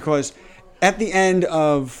it, because at the end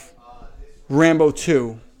of Rambo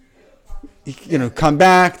 2, you know, come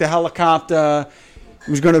back, the helicopter,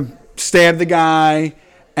 he was going to stab the guy,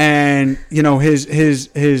 and, you know, his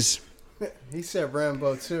He said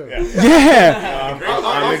Rambo 2. Yeah.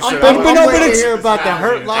 I'm waiting to hear about the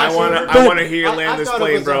Hurt Locker. I want to hear you land this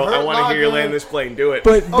plane, bro. I want to hear you land this plane. Do it.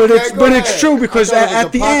 But it's true, because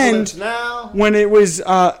at the end, when it was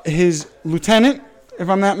his lieutenant, if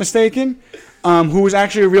I'm not mistaken, who was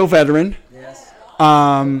actually a real veteran. Yes.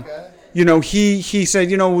 You know, he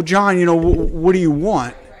said, you know, well, John, you know, what do you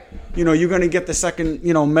want? You know, you're going to get the second,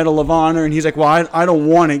 you know, Medal of Honor. And he's like, well, I don't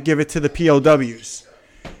want it. Give it to the POWs.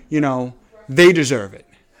 You know, they deserve it.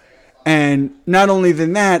 And not only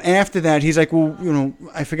than that, after that, he's like, well, you know,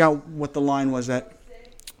 I forgot what the line was that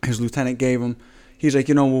his lieutenant gave him. He's like,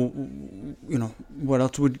 you know, well, you know, what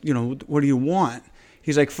else would, you know, what do you want?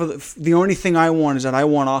 He's like, for the only thing I want is that I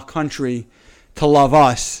want our country to love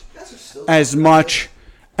us as much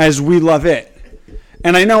as we love it.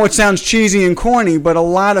 And I know it sounds cheesy and corny, but a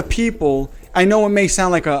lot of people, I know it may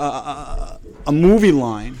sound like a movie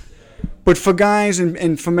line, but for guys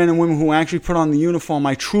and for men and women who actually put on the uniform,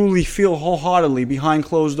 I truly feel wholeheartedly behind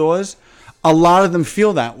closed doors, a lot of them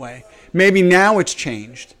feel that way. Maybe now it's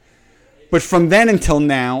changed, but from then until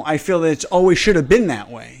now, I feel that it's always should have been that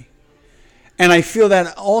way. And I feel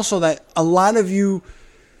that also that a lot of you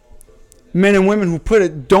men and women who put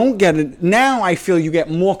it don't get it. Now I feel you get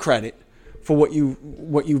more credit for what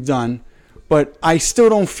you've done, but I still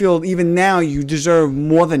don't feel even now you deserve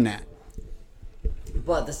more than that.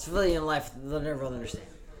 But the civilian life, they'll never understand.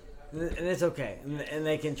 And it's okay. And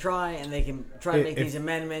they can try, and they can try to make these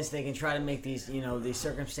amendments. They can try to make these, you know, these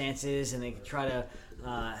circumstances, and they can try to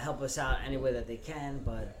help us out any way that they can.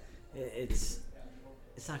 But it's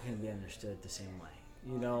not going to be understood the same way,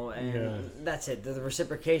 you know. And that's it. The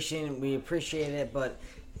reciprocation, we appreciate it, but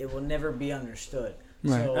it will never be understood.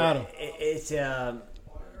 Right. So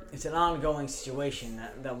it's an ongoing situation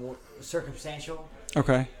that will circumstantial.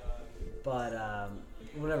 Okay. But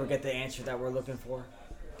we'll never get the answer that we're looking for.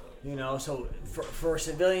 You know, so for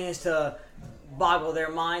civilians to boggle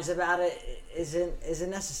their minds about it isn't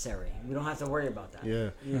necessary. We don't have to worry about that. Yeah.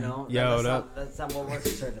 You know, that's not what we're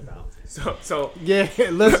concerned about. So yeah,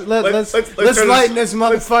 let's lighten this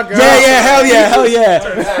motherfucker. Yeah, hell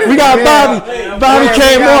yeah. We got Bobby. Bobby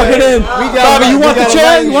came walking in. Bobby, you want the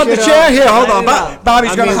chair? You want the chair? Here, hold on.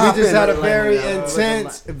 Bobby's gonna hop in. We just had a very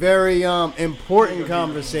intense, very important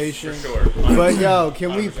conversation. For sure. But yo,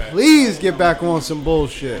 can we please get back on some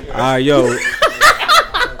bullshit? All right, yo.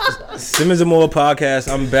 Simmons and More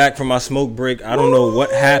podcast. I'm back from my smoke break. I don't know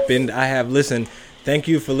what happened. I have listened. Thank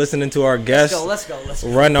you for listening to our guests. Let's go.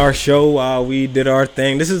 Run our show. We did our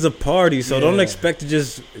thing. This is a party, so don't expect to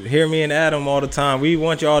just hear me and Adam all the time. We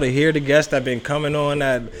want y'all to hear the guests that been coming on,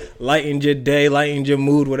 that lightened your day, lightened your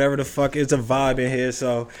mood, whatever the fuck. It's a vibe in here.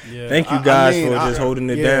 So thank you guys for just holding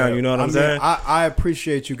it down. You know what I'm saying? I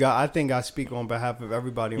appreciate you guys. I think I speak on behalf of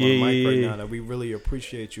everybody on the mic right now that we really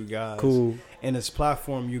appreciate you guys. Cool. And this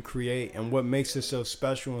platform you create, and what makes it so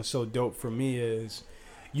special and so dope for me is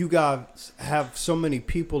you guys have so many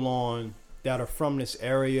people on that are from this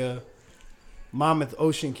area, Monmouth,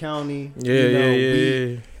 Ocean County.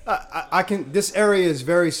 I can. This area is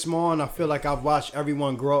very small, and I feel like I've watched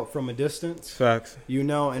everyone grow up from a distance. Facts. You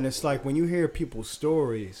know, and it's like when you hear people's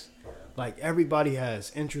stories, like everybody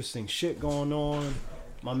has interesting shit going on.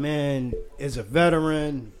 My man is a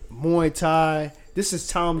veteran, Muay Thai. This is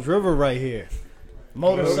Tom's River right here.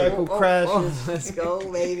 Motorcycle crashes. Let's go,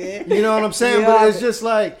 baby. You know what I'm saying? But it's just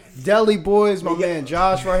like Deli Boys, my man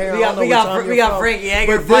Josh right here. We got Frankie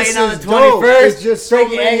Edgar But fighting this on the is dope. 21st. It's just so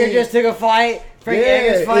Frankie many- Edgar just took a fight. Frankie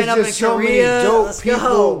Edgar's fighting up in it's just so Korea. many dope Let's people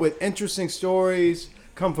go. with interesting stories,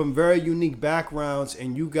 come from very unique backgrounds,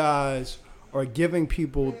 and you guys are giving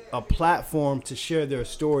people a platform to share their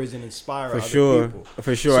stories and inspire other people.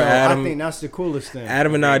 For sure. So Adam, I think that's the coolest thing.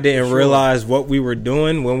 Adam and I didn't realize what we were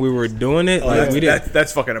doing when we were doing it. Like we didn't.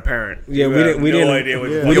 That's fucking apparent. Yeah, we didn't. We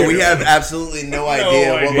didn't. We have absolutely no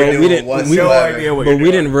idea what we're doing whatsoever. But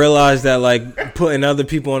we didn't realize that like putting other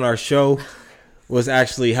people on our show was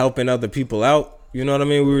actually helping other people out. You know what I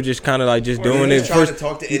mean? We were just kind of like doing it. Trying to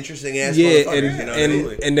talk to interesting ass yeah,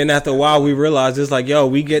 motherfuckers. and then after a while we realized it's like, yo,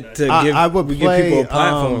 we get to give people a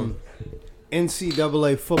platform.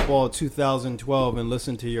 NCAA football 2012 and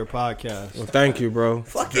listen to your podcast. Well, thank you, bro.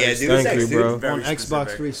 Fuck yeah, dude. Thank you, bro. On Xbox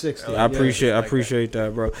 360. I appreciate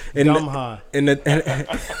that, bro. And Yum high. Yum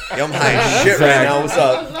high shit right now. What's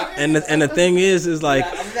up? And the thing is like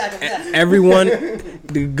everyone.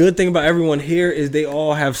 The good thing about everyone here is they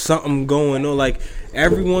all have something going on. Like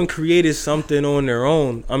everyone created something on their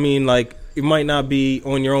own. I mean, like it might not be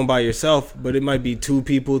on your own by yourself, but it might be 2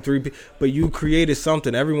 people, 3 people. But you created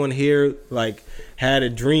something. Everyone here like had a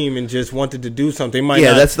dream and just wanted to do something.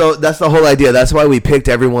 That's the whole idea. That's why we picked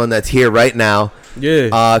everyone that's here right now.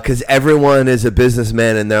 Yeah. Because everyone is a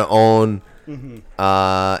businessman in their own. In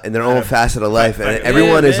their own facet of life, and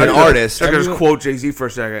everyone is an artist. I just quote Jay-Z for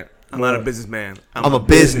a second. I'm not a businessman. I'm a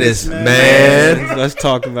businessman. Let's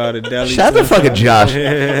talk about it, Deli. Shout out to fucking Josh.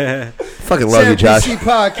 Fucking love you, Josh. SamPC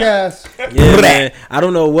podcast. Yeah, man. I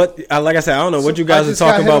don't know what. Like I said, I don't know what you guys are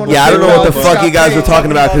talking about. Yeah, I don't know what the fuck you guys were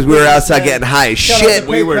talking about because we were outside getting high as shit.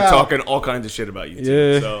 We were talking all kinds of shit about you.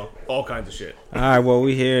 Yeah. So all kinds of shit. All right, well,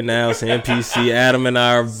 we here now. So NPC, Adam and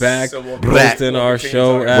I are back So we'll hosting our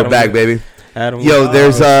show. We're back, baby. Adam, Yo,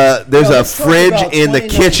 there's a fridge in the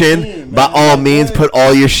kitchen. By all means, put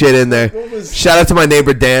all your shit in there. Shout out to my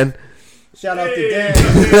neighbor Dan. Shout out to Dan.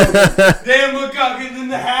 Dan McGuckin in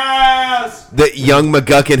the house. The young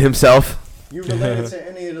McGuckin himself. You related to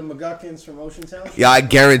any of the McGuckins from Ocean Town? Yeah, I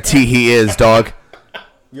guarantee he is, dog.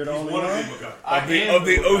 You're the only one? Of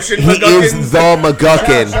the Ocean He is the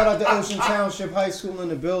McGuckkin. Shout out to Ocean Township High School in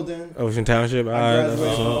the building. Ocean Township. All right, that's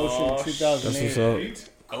graduated what's from up. Ocean 2008. That's what's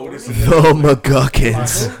up. The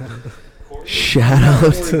McGuckins. Shout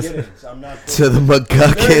out to the Very close,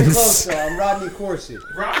 McGuckins. though. I'm Rodney Corsi.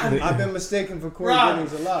 I've been mistaken for Corey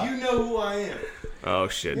Giddings a lot. You know who I am. Oh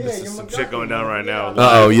shit! Yeah, This you're is some McGuckin. shit going down right now. Uh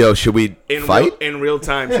oh, yo, should we fight? In real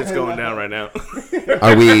time, shit's going down right now.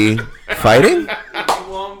 Are we fighting?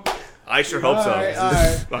 I sure hope so. All This right, is all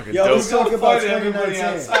right. fucking Yo, dope. let's talk about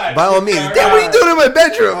 2019. By all means. Dan, what are you doing in my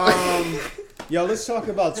bedroom? Yo, let's talk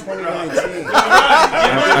about 2019.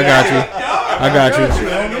 I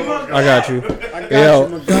got you.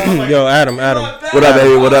 Yo, Adam.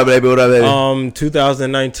 What up, baby?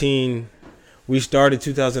 2019. We started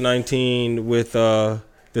 2019 with the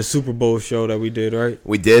Super Bowl show that we did, right?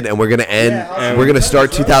 We did, and we're gonna end. And we're gonna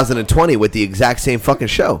start 2020 with the exact same fucking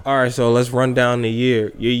show. All right, so let's run down the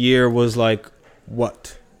year. Your year was like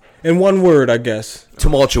what? In one word, I guess.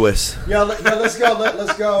 Tumultuous. Yo, let's go.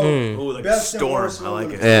 Let's go. Ooh, like Best and storm. worst I like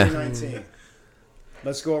moment it. of 2019.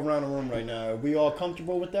 Let's go around the room right now. Are we all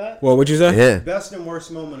comfortable with that? Well, what'd you say? Yeah. Best and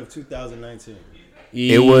worst moment of 2019.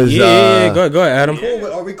 It was. Go ahead, Adam.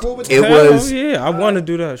 Are we cool with It that? was. I want to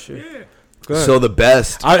do that shit. Go ahead. So the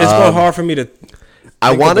best. It's going hard for me to.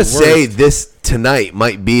 I want to the say worst. this tonight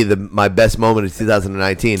might be my best moment of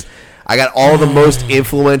 2019. I got all the most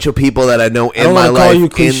influential people that I know in my life in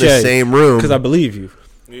the same room. Because I believe you.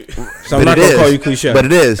 So I'm But not it going to call is. you cliche. But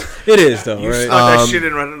it is. It is, though, You right? stuck that shit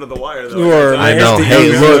in right under the wire, though. Or, I know. man,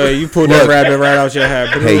 Hey, look. You pulled that rabbit right out your hat.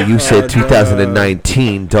 Hey, you said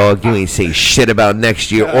 2019, dog. You ain't say shit about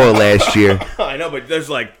next year or last year. I know, but there's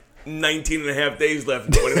like 19 and a half days left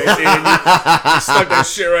in 2019. And you stuck that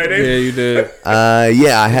shit right in. Yeah, you did.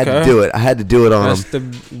 Yeah, I had to do it. I had to do it on That's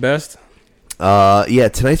them. the best. Yeah,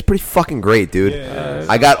 tonight's pretty fucking great, dude.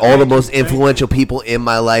 I got all the most influential people in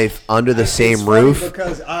my life under the same It's funny roof.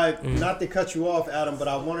 because not to cut you off, Adam, but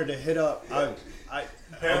I wanted to hit up. I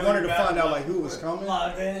wanted to find out like who was coming, but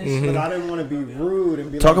I didn't want to be rude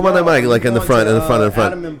and be Talk like, about that "Yo, mic, like in the going front, to, in the front.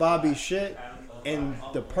 Adam and Bobby's shit. And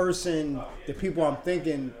the people I'm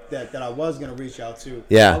thinking that I was gonna reach out to,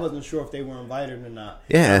 Yeah. I wasn't sure if they were invited or not.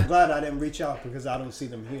 Yeah. I'm glad I didn't reach out because I don't see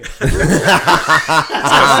them here.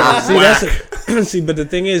 But the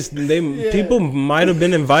thing is, people might have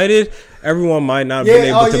been invited. Everyone might not have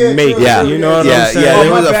been able to make it. Yeah. You know what I'm saying? Yeah,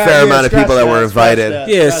 there was a fair amount of people that were invited.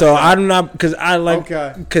 Yeah, so I'm not because I like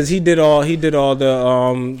because he did all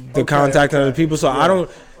the contact of the people. So I don't.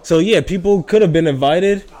 So yeah, people could have been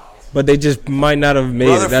invited, but they just might not have made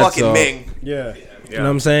Brother it. That's fucking all. Ming. Yeah. You know what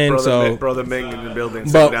I'm saying? Brother Ming in the building,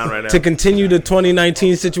 but sitting down right now. to continue the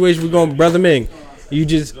 2019 situation, we're going, Brother Ming. You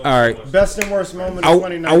just all right. Best and worst moment of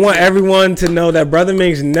 2019. I want everyone to know that Brother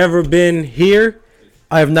Ming's never been here.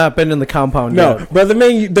 I have not been in the compound No, yet. Brother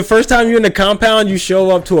Ming, the first time you're in the compound, you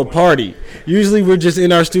show up to a party. Usually we're just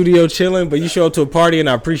in our studio chilling, but you show up to a party, and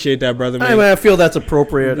I appreciate that, Brother Ming. I mean, I feel that's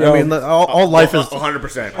appropriate. Yo. I mean, all life is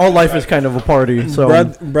 100%. All life is kind of a party. So,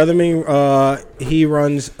 Brother Ming, he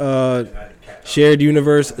runs Shared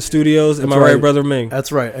Universe Studios. Am I right, Brother Ming?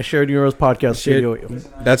 That's right. A Shared Universe podcast studio.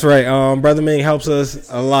 That's right. Brother Ming helps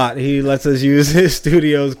us a lot. He lets us use his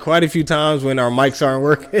studios quite a few times when our mics aren't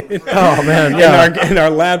working. Oh man, yeah. and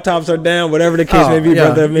our laptops are down. Whatever the case may be,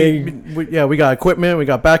 yeah. Brother Ming. We got equipment. We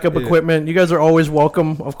got backup equipment. You guys are always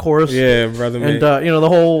welcome, of course. Yeah, Brother Ming. And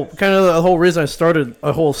the whole reason I started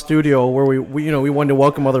a whole studio where we wanted to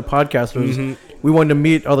welcome other podcasters. Mm-hmm. We wanted to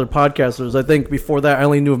meet other podcasters. I think before that, I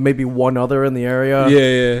only knew of maybe one other in the area.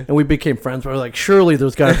 Yeah. And we became friends. We're like, surely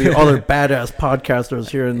there's got to be other badass podcasters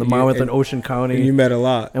here in the Monmouth and Ocean County. And you met a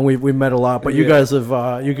lot. And we met a lot. But you guys have,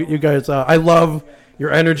 you guys, I love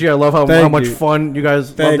your energy. I love how much fun you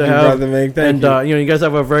guys love to have. Brother Ming. Thank you. You guys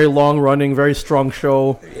have a very long running, very strong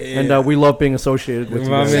show. Yeah. And we love being associated with you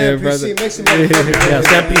guys. Man, brother. Yeah,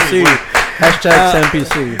 Sam PC. Hashtag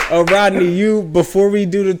SamPC. Oh, Rodney, before we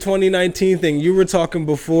do the 2019 thing, you were talking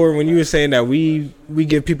before when you were saying that we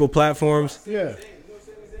give people platforms. Yeah.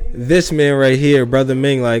 This man right here, Brother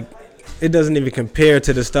Ming, like, it doesn't even compare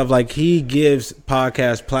to the stuff. Like, he gives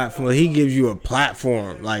podcast platform. He gives you a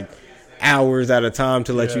platform, like, hours at a time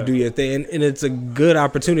to let you do your thing. And it's a good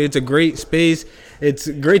opportunity. It's a great space. It's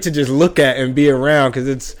great to just look at and be around because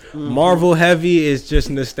it's Marvel heavy. It's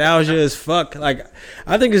just nostalgia as fuck. Like,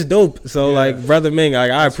 I think it's dope. So, like, Brother Ming,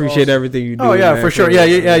 like, I appreciate everything you do. Oh, yeah, man, for sure. Yeah,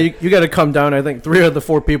 you got to come down. I think 3 of the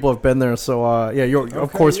 4 people have been there. So, you're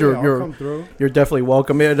definitely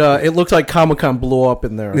welcome. It looks like Comic-Con blew up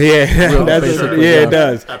in there. Yeah, it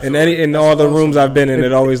does. In all the rooms I've been in,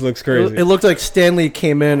 it always looks crazy. It looked like Stanley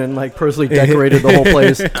came in and like personally decorated the whole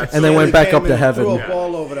place, and then went back up to heaven. Threw a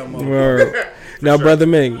ball over that Now, Brother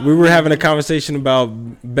Ming, we were having a conversation about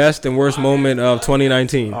best and worst moment of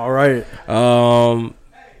 2019. All right.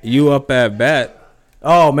 You up at bat.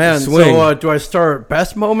 Oh, man. Swing. So, do I start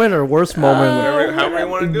best moment or worst moment? However you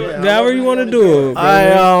want to do it. However you want to do it.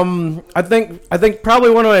 I think probably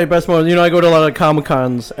one of my best moments, I go to a lot of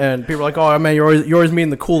Comic-Cons, and people are like, oh, man, you're always meeting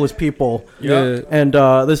the coolest people. Yeah. And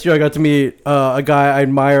this year I got to meet a guy I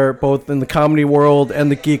admire both in the comedy world and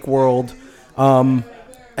the geek world.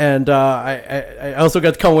 And I also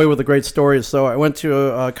got to come away with a great story. So I went to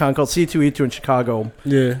a con called C2E2 in Chicago.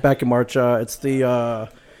 Yeah. Back in March. It's the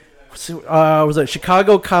was it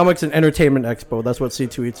Chicago Comics and Entertainment Expo? That's what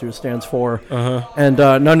C2E2 stands for. And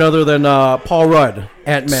none other than Paul Rudd,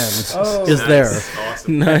 Ant-Man, is there.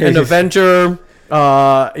 Awesome. Nice. An Avenger.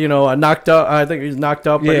 Knocked up. I think he's knocked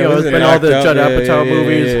up. But, Yeah, it's been all the Judd Apatow yeah,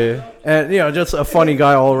 movies. yeah. And just a funny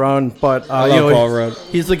guy all around. But I love Paul Rudd.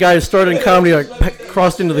 He's the guy who started in comedy,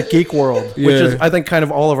 crossed into the geek world, which is I think kind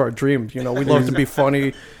of all of our dreams. We love to be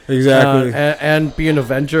funny. Exactly. And be an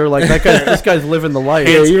Avenger. Like that guy. This guy's living the life.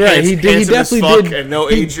 Yeah, you're right. He definitely did. And no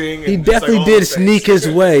aging. He definitely did sneak his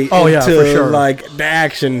way for sure. like the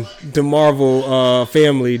action, the Marvel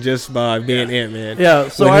family just by being Ant-Man. Yeah,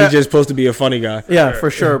 so when he's just supposed to be a funny guy. Yeah, for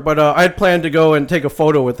sure. But I had planned to go and take a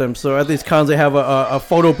photo with him. So at these cons, they have a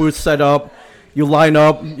photo booth set up. You line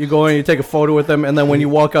up, you go in, you take a photo with them, and then when you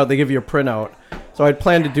walk out, they give you a printout. So I'd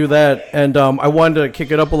planned to do that, and I wanted to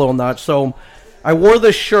kick it up a little notch. So I wore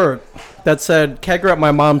this shirt that said "Kegger at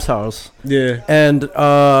my mom's house." Yeah. And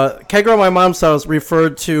 "Kegger at my mom's house"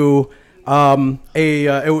 referred to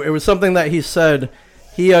it was something that he said.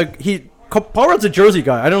 Paul Rudd's a Jersey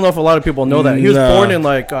guy. I don't know if a lot of people know that. He was born in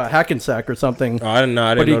like Hackensack or something. Oh, I didn't know.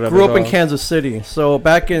 I didn't know that. But he grew up in Kansas City. So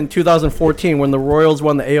back in 2014, when the Royals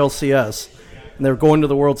won the ALCS and they were going to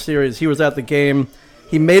the World Series, he was at the game.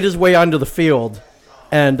 He made his way onto the field,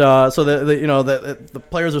 and so the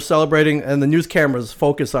players are celebrating, and the news cameras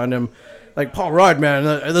focus on him. Like, Paul Rudd, man,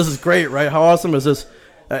 this is great, right? How awesome is this?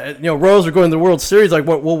 Royals are going to the World Series. Like,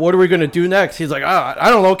 what are we going to do next? He's like, I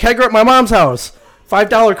don't know. Kegger at my mom's house.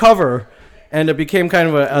 $5 cover. and it became kind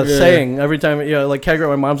of a saying every time. Like kegger at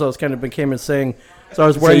my mom's house kind of became a saying. So I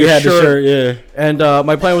was wearing a shirt, and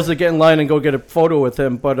my plan was to get in line and go get a photo with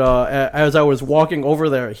him. But as I was walking over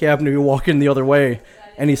there, he happened to be walking the other way,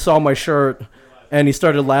 and he saw my shirt, and he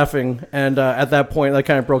started laughing. And at that point, that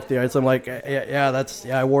kind of broke the ice. I'm like,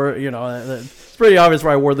 I wore, it's pretty obvious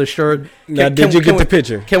where I wore the shirt. Now, did you get the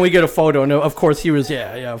picture? Can we get a photo? No, of course he was.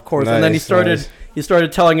 Of course. Nice, and then he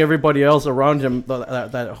started telling everybody else around him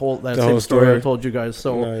that same story I told you guys.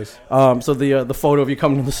 So, nice. So the photo of you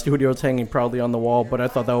coming to the studio is hanging proudly on the wall. But I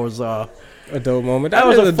thought that was a dope moment. That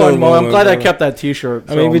was a fun moment. I'm glad I kept that T-shirt.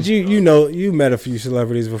 I mean, but you met a few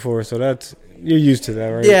celebrities before, so you're used to that,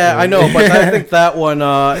 right? Yeah, I know, but I think that one,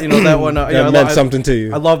 that meant something to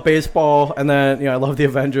you. I love baseball, and then I love the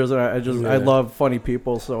Avengers, and I love funny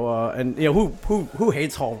people. So and who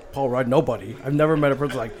hates Paul Rudd? Nobody. I've never met a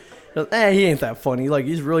person like. He ain't that funny. Like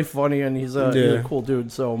he's really funny and he's a cool dude.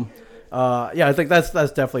 So, I think that's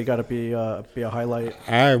definitely got to be a highlight.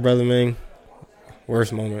 All right, brother Ming.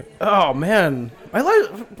 Worst moment. Oh man,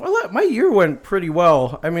 my year went pretty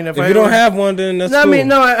well. I mean, if you don't have one, then that's cool.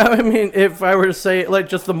 I mean, if I were to say like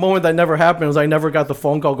just the moment that never happened was I never got the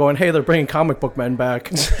phone call going, hey, they're bringing Comic Book Men back.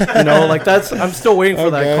 Like I'm still waiting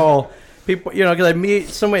for that call. People, because I meet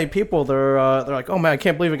so many people. They're like, oh man, I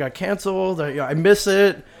can't believe it got canceled. I miss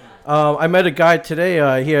it. I met a guy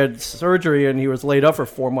today. He had surgery and he was laid up for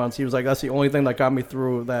 4 months. He was like, that's the only thing that got me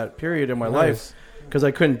through that period in my life because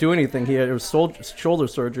I couldn't do anything. It was shoulder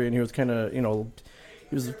surgery and he was kind of, he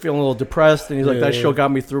was feeling a little depressed and he's like, that show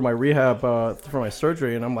got me through my rehab for my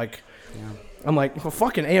surgery. And I'm like, well,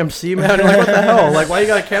 fucking AMC, man. Like, what the hell? Like, why you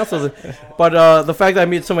gotta cancel it? But the fact that I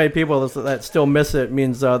meet so many people that still miss it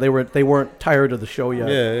means they weren't tired of the show yet.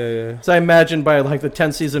 Yeah. So I imagine by like the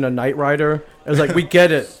 10th season of Knight Rider, it was like, we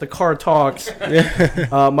get it. The car talks.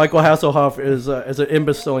 Michael Hasselhoff is an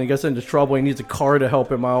imbecile and he gets into trouble. He needs a car to help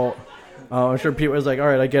him out. I'm sure people was like, all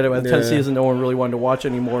right, I get it. By the 10th season, no one really wanted to watch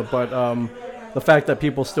anymore. But the fact that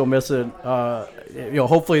people still miss it,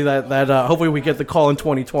 hopefully hopefully we get the call in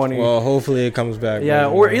 2020. Well, hopefully it comes back. Yeah,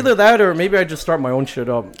 brother, or either that, or maybe I just start my own shit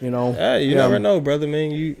up. Yeah, you never know, brother.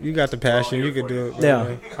 Man, you got the passion. You could do it.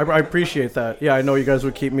 Yeah, I appreciate that. Yeah, I know you guys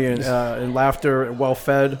would keep me in laughter, well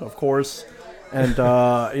fed, of course, and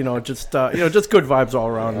just good vibes all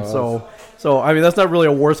around. So I mean, that's not really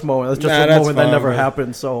a worst moment. That's just a moment that never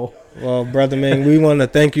happened. So. Well, Brother Ming, we want to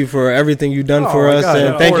thank you for everything you've done for us,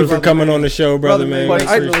 and thank you for coming on the show, Brother Ming.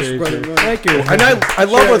 Thank you. And I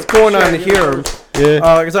love what's going on here.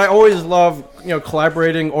 Because I always love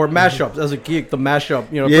collaborating or mashups as a geek. The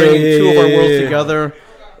mashup, bringing two of our worlds together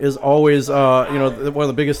is always one of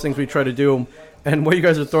the biggest things we try to do. And what you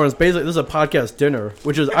guys are throwing is basically this is a podcast dinner,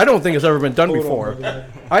 which is I don't think it's ever been done before.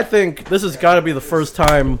 I think this has got to be the first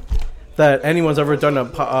time that anyone's ever done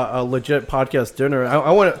a legit podcast dinner.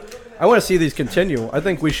 I want to see these continue. I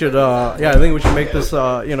think we should. I think we should make this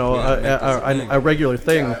a regular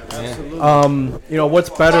thing. What's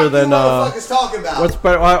better than what's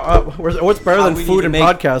better than food and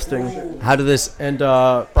podcasting? How did this and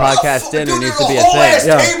podcast dinner needs to be a thing?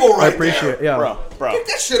 Yeah, I appreciate it. Yeah, bro, get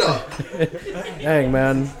that shit up. Dang,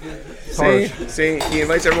 man. See, he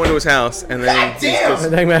invites everyone to his house, and then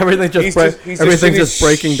everything's just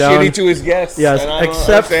breaking down. Shitty to his guests. Yes,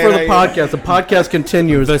 except for the podcast. The podcast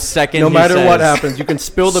continues. The second, no matter what happens, you can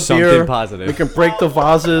spill the beer. Positive. You can break the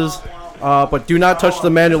vases, but do not touch the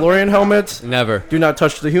Mandalorian helmets. Never. Do not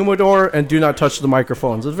touch the humidor, and do not touch the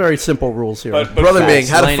microphones. It's very simple rules here. But Brother Ming,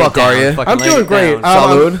 how the fuck are you? I'm doing great.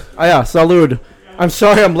 Salud. Salud. I'm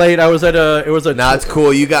sorry I'm late. I was at a. It was a. Nah, it's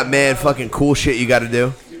cool. You got fucking cool shit you got to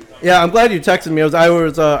do. Yeah, I'm glad you texted me. I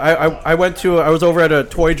was over at a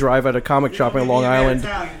toy drive at a comic shop in Long Island.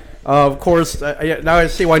 Of course, now I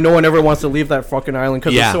see why no one ever wants to leave that fucking island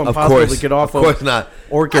because it's so impossible to get off of. Of course not.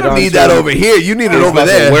 Or get I don't need that over here. You need it over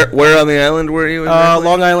there. Where on the island were you?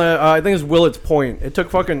 Long Island. I think it's Willets Point. It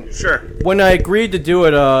took fucking. Sure. When I agreed to do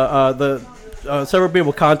it, several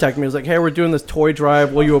people contacted me. It was like, hey, we're doing this toy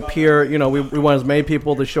drive. Will you appear? We want as many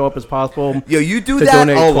people to show up as possible. Yo, you do that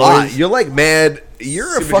a lot. You're like mad.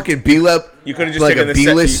 You're a fucking B-list. You could have just taken the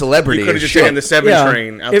B-list celebrity. You could have just taken the 7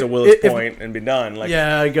 train out to Willets Point and be done. Like,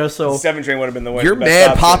 I guess so. The 7 train would have been the way. You're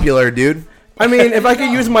mad popular, dude. I mean, if I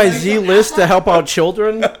could use my Z list to help out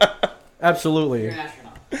children, absolutely. You're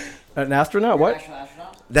an astronaut? What?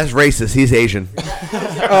 That's racist. He's Asian.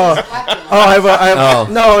 I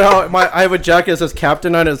have a jacket that says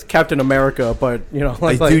Captain on it. It's Captain America, but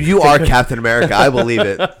dude, you are Captain America. I believe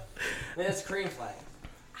it. It's Korean flag.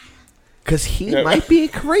 Because he might be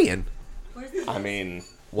Korean. I mean,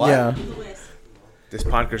 what? Yeah. This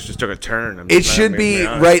podcast just took a turn. It should be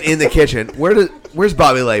right in the kitchen. Where's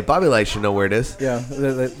Bobby Light? Bobby Light should know where it is. Yeah,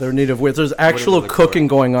 they're in need of wits. There's actual cooking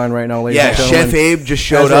going on right now, ladies and gentlemen. Chef Abe just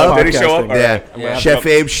showed up. Did he show up? Yeah, Chef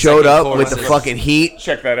Abe showed up with the fucking heat.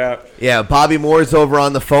 Check that out. Yeah, Bobby Moore's over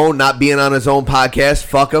on the phone, not being on his own podcast.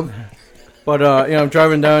 Fuck him. But I'm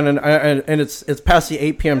driving down and it's past the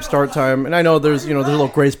 8 p.m. start time, and I know there's a little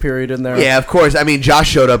grace period in there. Yeah, of course. I mean, Josh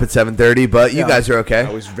showed up at 7:30, but you guys are okay.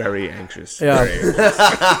 I was very anxious. Yeah. Very anxious.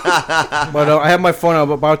 But I have my phone. I'm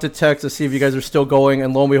about to text to see if you guys are still going,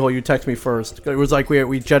 and lo and behold, you text me first. It was like we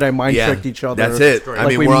Jedi mind tricked each other. That's it. Like I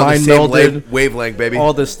mean, we we're on the same wavelength, baby.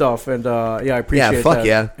 All this stuff, and I appreciate Yeah, fuck that.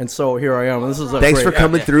 yeah. And so here I am. This is Thanks for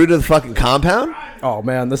coming through to the fucking compound. Oh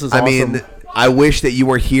man, this is awesome. I mean, I wish that you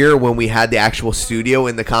were here when we had the actual studio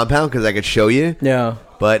in the compound because I could show you. Yeah.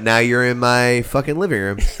 But now you're in my fucking living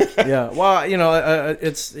room. Yeah. Well,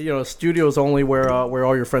 it's studios only where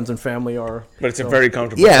all your friends and family are. But it's a very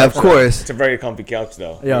comfortable. Yeah, couch, of course. It's a very comfy couch,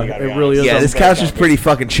 though. Yeah, it really is. Yeah, this couch is pretty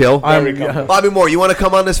fucking chill. Bobby Moore, you want to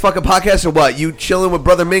come on this fucking podcast or what? You chilling with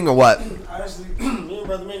Brother Ming or what? Actually, me and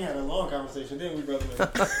Brother Ming had a long conversation, didn't we, Brother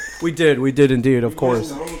Ming? We did indeed, of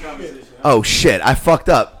course. Oh shit, I fucked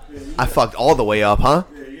up. I fucked all the way up, huh?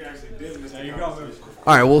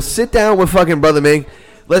 All right, well, sit down with fucking Brother Ming.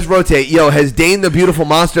 Let's rotate. Yo, has Dane the Beautiful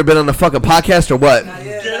Monster been on the fucking podcast or what?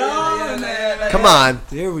 Come on.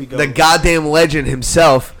 There we go. The goddamn legend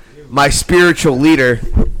himself, my spiritual leader.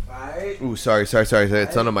 Ooh, sorry.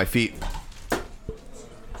 It's under my feet. All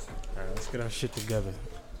right, let's get our shit together.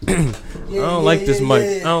 I don't like this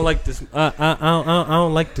mic. I don't like this. I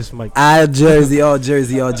don't like this mic. All Jersey. Come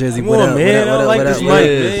on, man. I don't like this mic,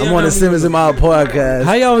 man. I'm on the Simmons and Miles podcast.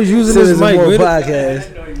 How y'all was using Simmons this mic? and Miles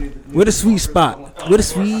podcast. Where the sweet spot? Where the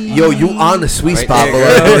sweet? Yo, you on the sweet spot, bro.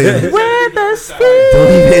 Where the sweet?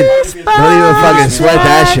 Don't even fucking sweat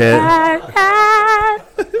that shit.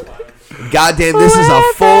 Goddamn, this is a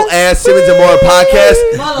full ass Simmons and More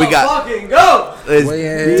podcast. We got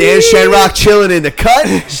Dan Shamrock chilling in the cut.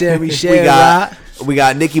 We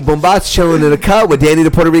got Nikki Boombots chilling in the cut with Danny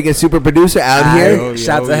the Puerto Rican super producer out here.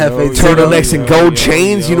 Shout to Hefe. Turtlenecks and gold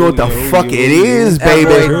chains. You know what the fuck it is, baby.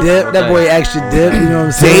 That boy actually dip. You know what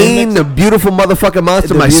I'm saying? Dane, the beautiful motherfucking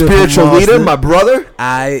monster, my spiritual leader, my brother.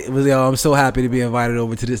 I'm so happy to be invited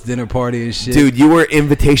over to this dinner party and shit. Dude, you were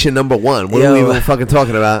invitation number one. What are we even fucking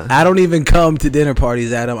talking about? I don't even come to dinner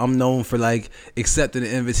parties, Adam. I'm known for like accepting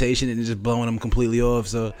the invitation and just blowing them completely off.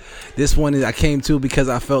 So this one I came to because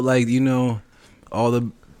I felt like, all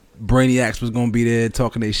the brainiacs was gonna be there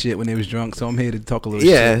talking their shit when they was drunk, so I'm here to talk a little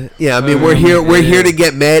shit. Yeah. I mean, we're here to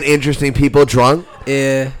get mad, interesting people drunk.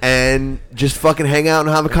 Yeah. And just fucking hang out and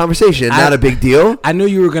have a conversation. Not a big deal. I knew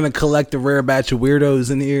you were gonna collect a rare batch of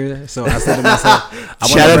weirdos in here, so I said to myself,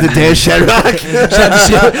 shout out to Dan Shamrock.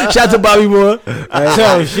 shout out to Bobby Moore. Shout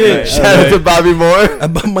out to Bobby Moore. A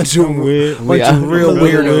bunch of real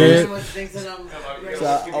weirdos. So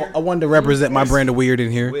I wanted to represent my brand of weird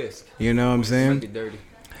in here. You know what I'm saying?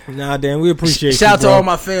 Nah, Dan, we appreciate Shout you, out to all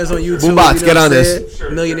my fans on YouTube. Boombots, get on this.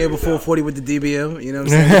 Millionaire Before 40 with the DBM. You know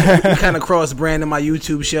what I'm saying? We kind of cross-branded my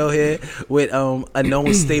YouTube show here with a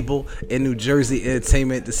known staple in New Jersey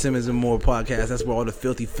entertainment, the Simmons and More podcast. That's where all the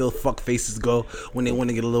filthy fuck faces go when they want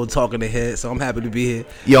to get a little talk in their head. So I'm happy to be here.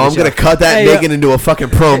 Yo, I'm going to cut that naked into a fucking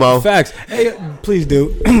promo. Facts. Hey, please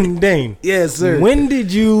do. Dane. Yes, sir. When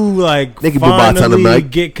did you finally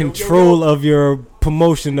get control of your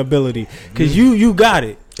promotion ability? Because you got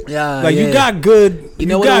it. Yeah, you got good. You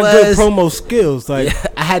got good promo skills. Like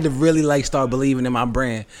I had to really start believing in my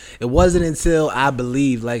brand. It wasn't until I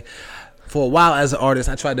believed, for a while as an artist,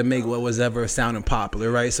 I tried to make what was ever sounding popular,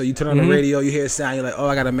 right? So you turn on the radio, you hear a sound, you're like, oh,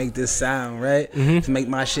 I gotta make this sound, right? To make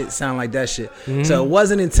my shit sound like that shit. So it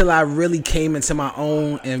wasn't until I really came into my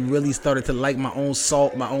own and really started to like my own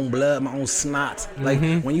salt, my own blood, my own snot. Like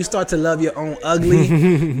when you start to love your own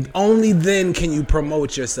ugly, only then can you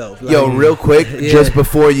promote yourself. Yo, real quick, just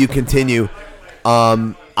before you continue,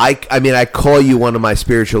 I call you one of my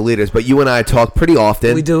spiritual leaders, but you and I talk pretty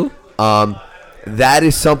often. We do. That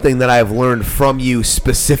is something that I've learned from you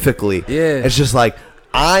specifically. Yeah. It's just like,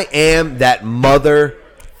 I am that motherfucker,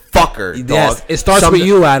 dog. Yes, it starts with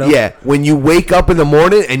you, Adam. Yeah. When you wake up in the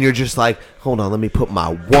morning and you're just like, hold on, let me put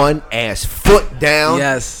my one ass foot down.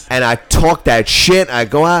 Yes. And I talk that shit. I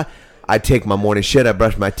go out. I take my morning shit. I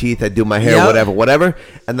brush my teeth. I do my hair, whatever.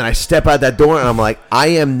 And then I step out that door and I'm like, I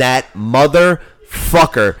am that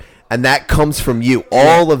motherfucker. And that comes from you.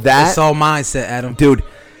 All of that. It's all mindset, Adam. Dude.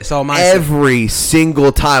 It's all mindset. Every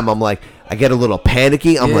single time I'm like, I get a little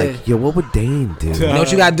panicky. I'm like, yo, what would Dane do? You know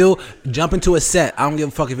what you gotta do? Jump into a set. I don't give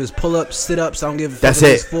a fuck if it's pull-ups, sit-ups. I don't give a fuck That's if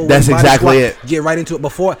it. it's full That's body exactly squat. it. Get right into it.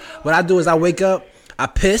 Before, what I do is I wake up, I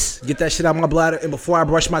piss, get that shit out my bladder, and before I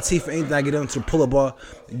brush my teeth or anything, I get into the pull-up bar.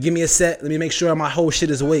 Give me a set. Let me make sure my whole shit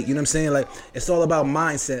is awake. You know what I'm saying? Like, it's all about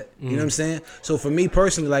mindset. You know what I'm saying? So for me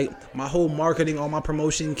personally, like, my whole marketing, all my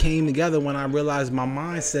promotion came together when I realized my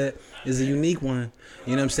mindset is a unique one.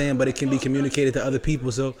 You know what I'm saying? But it can be communicated to other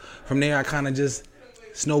people. So from there, I kind of just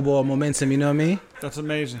snowball momentum. You know what I mean? That's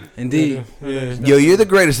amazing. Indeed. Yeah. Yo, you're the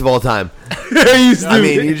greatest of all time. I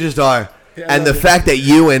mean, you just are. And the fact that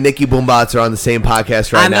you and Nikki Boombots are on the same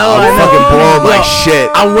podcast right now, I'm fucking blowing my shit.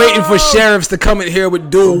 I'm waiting for sheriffs to come in here with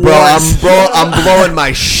dual Bro, warrants. I'm blowing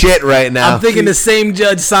my shit right now. I'm thinking the same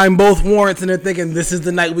judge signed both warrants, and they're thinking this is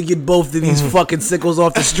the night we get both of these fucking sickles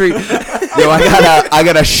off the street. Yo, I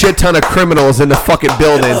got a shit ton of criminals in the fucking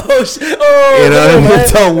building. Oh, you know,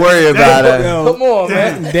 don't worry about it. Come on,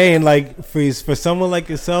 man. Dane, like for someone like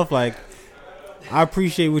yourself, like, I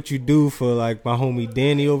appreciate what you do for like my homie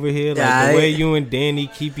Danny over here. Like the way you and Danny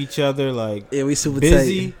keep each other like we super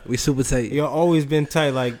busy. tight. We super tight. You've always been tight.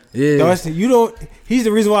 Like Darcy, you don't. He's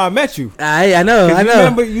the reason why I met you. I know. You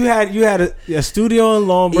remember you had a studio in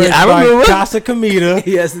Long Branch. Yeah, I remember. Casa Comida.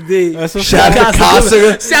 Yes, indeed. Shout out to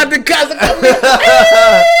Casa. Shout out to Casa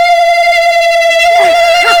Comida.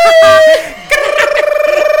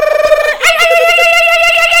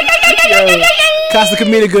 Casa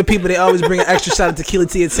Comida, good people. They always bring an extra shot of tequila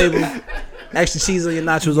to your table, extra cheese on your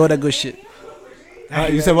nachos, all that good shit.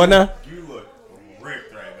 You said what now? You look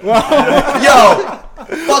ripped right now. Yo,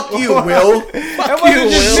 fuck you, Will. Fuck you,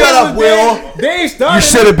 Will. Shut up, Will. They started. You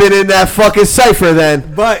should have been in that fucking cipher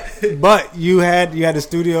then. But you had a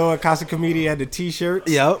studio at Casa Comida. You had the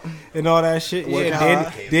T-shirts. Yep. And all that shit. Working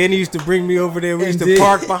Danny used to bring me over there. We used to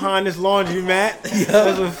park behind this laundromat.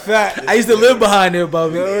 That's a fact. I used to live behind there,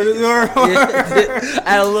 Bubby. I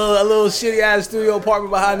had a little shitty ass studio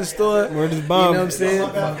apartment behind the store. Where this You know bomb? what I'm saying?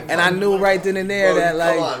 And I knew right then and there that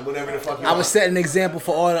like whatever the fuck I was setting an example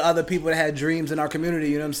for all the other people that had dreams in our community.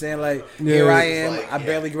 You know what I'm saying? Like here I am. I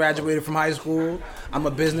barely graduated from high school. I'm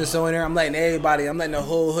a business owner. I'm letting everybody. I'm letting the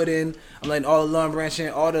whole hood in. I'm letting all the Long Branch in.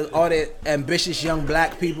 All the ambitious young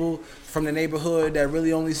black people from the neighborhood that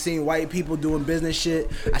really only seen white people doing business shit.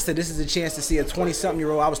 I said this is a chance to see a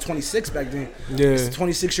 20-something-year-old. I was 26 back then. Yeah. It's a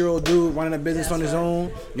 26-year-old dude running a business on his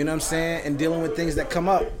own. You know what I'm saying? And dealing with things that come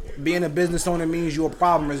up. Being a business owner means you're a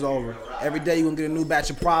problem resolver. Every day you're going to get a new batch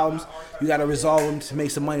of problems. You got to resolve them to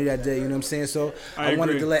make some money that day. You know what I'm saying? So I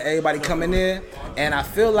wanted to let everybody come in there. And I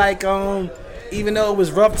feel like even though it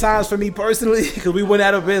was rough times for me personally, because we went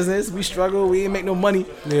out of business, we struggled, we didn't make no money.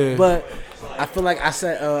 Yeah. But I feel like I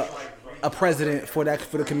set a precedent for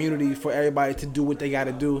the community, for everybody to do what they got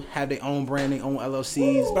to do, have their own brand, their own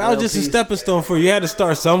LLCs. But that was just a stepping stone for you. You had to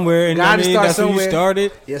start somewhere, and Gotta start that's somewhere. where you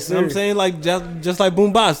started. Yes, You know what I'm sir. saying? Like just like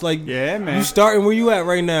Boom Boss, like Yeah, man. you starting where you at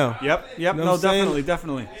right now. Yep. You know No, what I'm saying?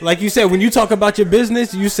 definitely. Like you said, when you talk about your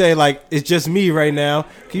business, you say like it's just me right now.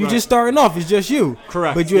 You just starting off, it's just you.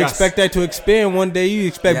 Correct, But you yes. expect that to expand one day. You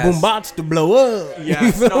expect Yes. Boom Bots to blow up. Yes,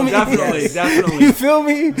 You feel no, me? definitely, Yes. definitely. You feel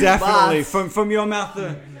me? Definitely. From your mouth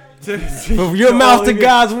to From your mouth to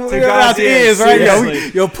God's ears,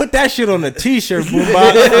 right? Yo, put that shit on a T-shirt, Boom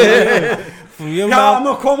Bots. From your mouth. I'm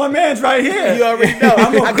gonna call my man's right here. You already know.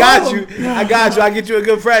 I got you. I get you a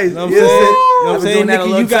good price. You know what I'm You know saying? what You know what I've I'm been saying, doing that a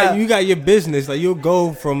Nikki, long time. you got your business. Like you'll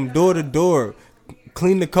go from door to door,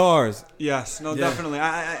 clean the cars. Yes, no, Yeah. definitely.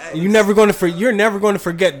 You're never going to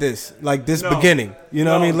forget this, like this No. beginning. You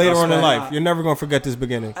know what I mean? No, Later on in that's right. life, you're never going to forget this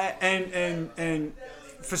beginning. And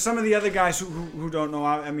for some of the other guys who don't know,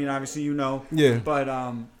 I mean, obviously you know. Yeah. But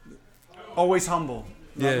always humble.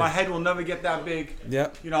 Yeah. My head will never get that big.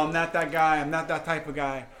 Yep. You know, I'm not that guy. I'm not that type of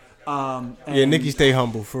guy. Yeah, Nikki, stay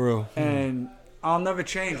humble for real. And I'll never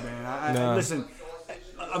change, man. Nah. Listen,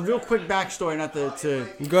 a real quick backstory, not to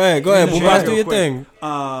Go ahead, Boom Bots, do your thing.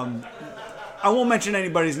 I won't mention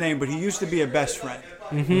anybody's name, but he used to be a best friend.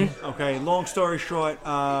 Mm-hmm. Okay, long story short,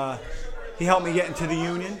 he helped me get into the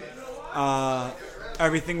union.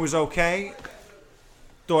 Everything was okay.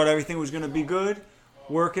 Thought everything was going to be good.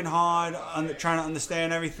 Working hard, trying to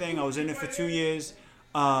understand everything. I was in it for 2 years.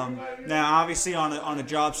 Now, obviously, on a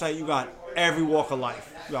job site, you got every walk of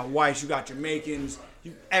life. You got whites, you got Jamaicans,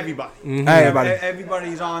 everybody. Mhm. Everybody.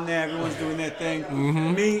 Everybody's on there. Everyone's doing their thing.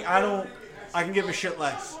 Mhm. Me, I can give a shit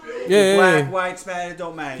less. Yeah, Black, yeah. white, Spanish, it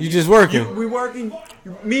don't matter. You just working. We working.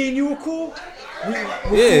 Me and you were cool. We're Yeah,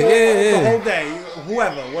 cool yeah. The whole day,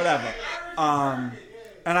 whoever, whatever.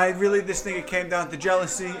 And I really, this thing, it came down to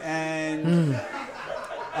jealousy, and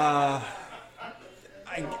I'm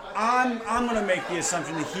gonna make the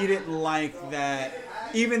assumption that he didn't like that,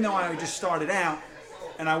 even though I just started out,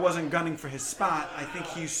 and I wasn't gunning for his spot, I think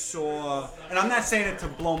he saw, and I'm not saying it to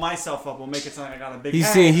blow myself up or make it sound like I got a big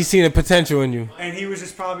head. He's seen a potential in you. And he was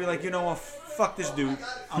just probably like, you know what, fuck this dude.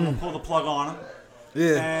 I'm going to pull the plug on him.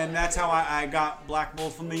 Yeah. And that's how I got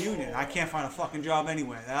blackballed from the union. I can't find a fucking job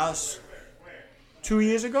anywhere. That was 2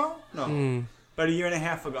 years ago? No. About a year and a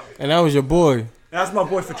half ago. And that was your boy. That was my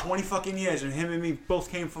boy for 20 fucking years, and him and me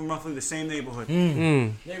both came from roughly the same neighborhood.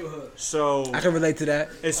 Neighborhood. So I can relate to that.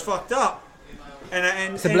 It's fucked up.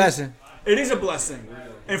 And it's a blessing. It is a blessing.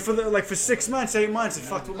 And for 6 months, 8 months, it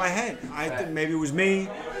fucked with my head. I think maybe it was me.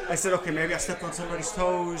 I said, okay, maybe I stepped on somebody's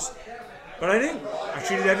toes. But I didn't. I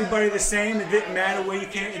treated everybody the same. It didn't matter where you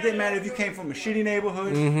came. It didn't matter if you came from a shitty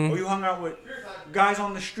neighborhood or you hung out with guys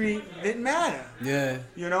on the street. It didn't matter. Yeah.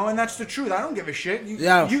 You know, and that's the truth. I don't give a shit.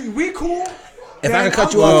 We cool. If I can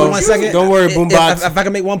cut you off for 1 second. Don't worry, Boombox. If I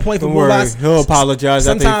can make 1 point for Don't worry. Boombox. He'll apologize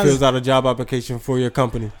after he fills out a job application for your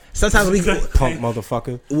company. Sometimes we punk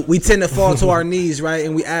motherfucker. We tend to fall to our knees, right?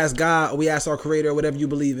 And we ask God, or we ask our Creator, or whatever you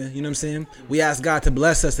believe in. You know what I'm saying? We ask God to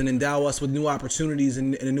bless us and endow us with new opportunities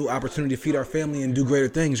and a new opportunity to feed our family and do greater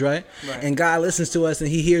things, right? And God listens to us and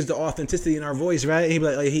He hears the authenticity in our voice, right? And He be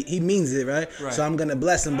like, He means it, right? So I'm gonna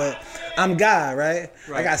bless Him, but I'm God, right?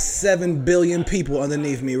 I got 7 billion people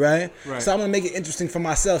underneath me, right? So I'm gonna make it interesting for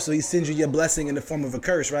myself. So He sends you your blessing in the form of a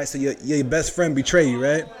curse, right? So your best friend betray you,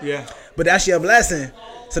 right? Yeah. But that's your blessing.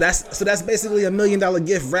 So that's basically $1 million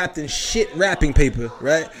gift wrapped in shit wrapping paper,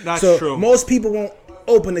 right? That's so true. Most people won't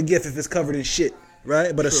open the gift if it's covered in shit,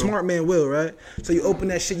 right? But a smart man will, right? So you open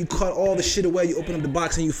that shit, you cut all the shit away, you open up the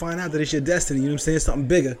box and you find out that it's your destiny, you know what I'm saying? Something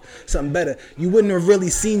bigger, something better. You wouldn't have really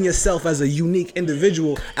seen yourself as a unique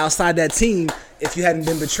individual outside that team if you hadn't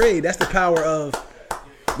been betrayed. That's the power of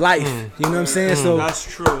life, you know what I'm saying? So that's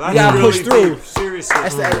true. That's you gotta really push through. Deep. Seriously,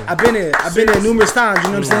 I've been there numerous times.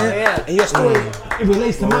 You know what I'm saying? And your story, it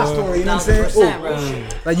relates to my story. You know what I'm saying?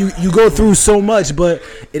 Like you go through so much, but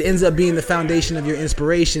it ends up being the foundation of your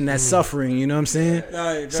inspiration. That suffering. You know what I'm saying?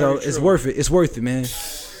 So it's worth it. It's worth it, man.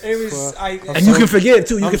 It was, and you can forgive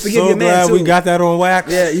too. You can forgive your man too. We got that on wax.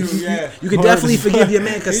 Yeah, you can definitely forgive your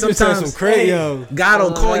man because sometimes God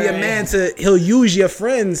will call your man he'll use your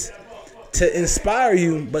friends to inspire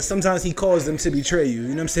you, but sometimes He calls them to betray you. You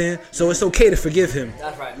know what I'm saying? So it's okay to forgive him.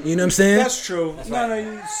 That's right. You know what I'm saying? That's true.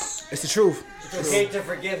 No, it's the truth. It's okay to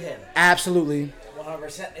forgive him. Absolutely.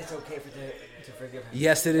 100%. It's okay to forgive him.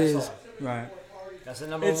 Yes, it is. Right. That's the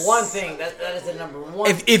number one thing. That is the number one.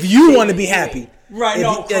 If you want to be happy, right?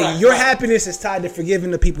 Your happiness is tied to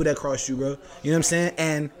forgiving the people that crossed you, bro. You know what I'm saying?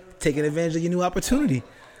 And taking advantage of your new opportunity.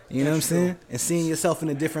 You know what I'm saying? And seeing yourself in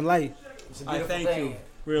a different light. It's a beautiful thing. You.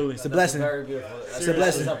 Really, it's a blessing. Very beautiful. It's a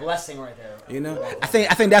blessing. It's a blessing right there. You know, I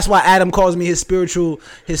think that's why Adam calls me his spiritual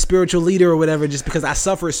leader or whatever, just because I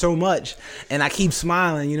suffer so much and I keep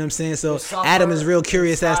smiling. You know what I'm saying? So Adam is real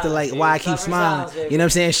curious as to like why I keep smiling. You know what I'm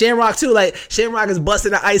saying? Shamrock too. Like Shamrock is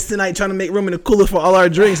busting the ice tonight, trying to make room in the cooler for all our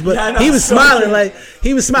drinks, but he was smiling. Like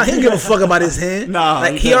he was smiling. He didn't give a fuck about his hand.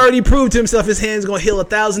 Like he already proved to himself his hand's gonna heal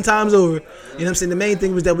 1,000 times over. You know what I'm saying? The main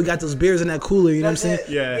thing was that we got those beers in that cooler. You know what I'm saying?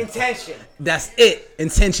 Yeah. Intention. That's it.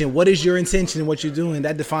 Intention. What is your intention and what you're doing?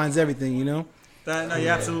 That defines everything, you know? No,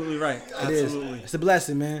 you're absolutely right. Absolutely. It's a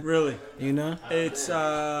blessing, man. Really. You know? It's,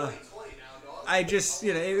 I just,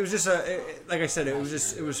 it was just like I said, it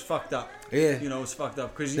was fucked up. Yeah. You know, it was fucked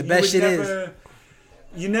up. Because the best shit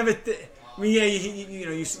you never, I mean, yeah,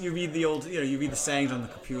 you read the old, you read the sayings on the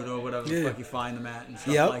computer or whatever the fuck you find them at and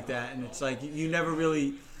stuff like that. And it's like, you never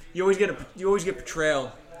really, you always get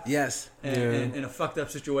betrayal. Yes. In a fucked up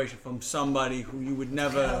situation from somebody who you would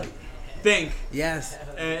never think. Yes.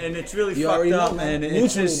 And it's really fucked up. And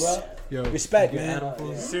it's just respect,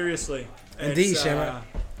 man. Seriously. Indeed, Shamrock.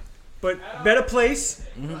 But better place.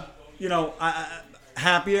 Mm-hmm. You know, I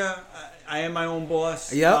happier. I am my own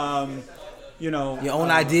boss. Yep. You know, your own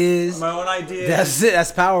ideas. My own ideas. That's it.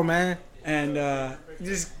 That's power, man. And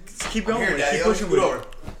just keep going. Keep pushing with it.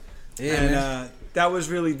 Yeah, and, man. That was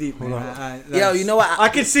really deep, man. Yo, you know what? I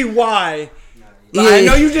can see why. I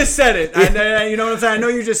know you just said it. You know what I'm saying? I know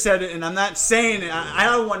you just said it, and I'm not saying it. I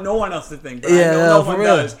don't want no one else to think, but I know no one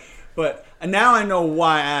does. But now I know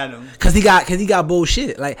why Adam. Cause he got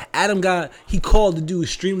bullshit. Like Adam he called to do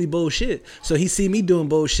extremely bullshit. So he see me doing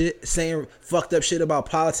bullshit, saying fucked up shit about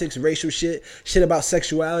politics, racial shit about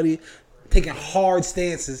sexuality, taking hard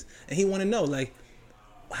stances, and he want to know like,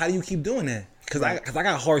 how do you keep doing that? Cause I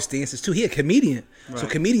got hard stances too. He a comedian, so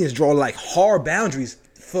comedians draw like hard boundaries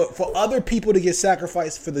for other people to get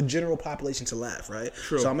sacrificed for the general population to laugh, right?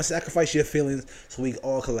 True. So I'm gonna sacrifice your feelings so we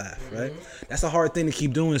all can laugh, right? That's a hard thing to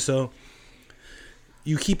keep doing. So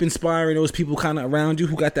you keep inspiring those people kind of around you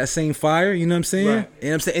who got that same fire. You know what I'm saying? Right. You know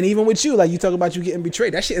what I'm saying? And even with you, like you talk about you getting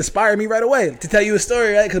betrayed. That shit inspired me right away to tell you a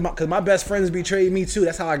story, right? Because my best friends betrayed me too.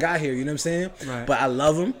 That's how I got here. You know what I'm saying? Right. But I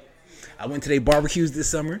love them. I went to their barbecues this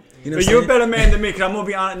summer. You know But what I'm you're a saying? better man than me, because I'm going to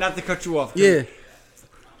be honest, not to cut you off. Yeah.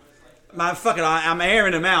 I'm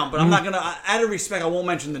airing him out, but I'm not going to, out of respect, I won't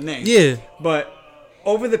mention the name. Yeah. But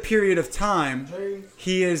over the period of time,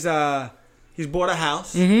 he's bought a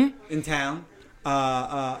house in town.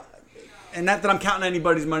 And not that I'm counting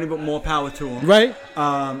anybody's money, but more power to him. Right.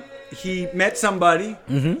 He met somebody.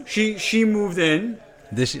 She moved in.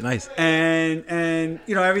 This shit nice. And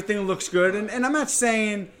you know, everything looks good. And I'm not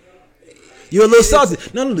saying you're a little salty.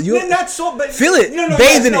 No, you're not salty, but feel it. No,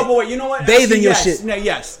 Bathe in no, it. but wait, you know what? Bathe in your yes, shit. No,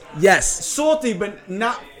 yes. Yes. Salty, but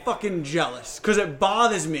not fucking jealous, because it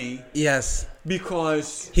bothers me. Yes.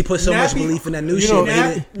 Because he put so much belief in that new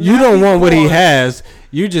shit. You don't want what he has.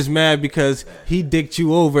 You're just mad because he dicked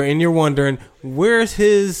you over, and you're wondering where's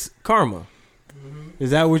his karma.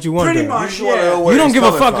 Is that what you wondering? Pretty much, yeah. You don't give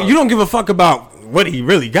a fuck. You don't give a fuck about what he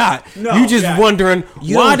really got. No, you just wondering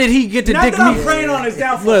why did he get to dick me? Not that I'm praying on his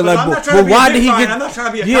downfall. Like, I'm not trying to be why a did he dick get? I'm not trying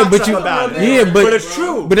to be a cocksucker about it. Yeah, but it's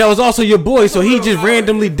true. But that was also your boy, so he just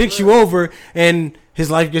randomly dicks you over, and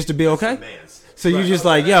his life gets to be okay. So you're just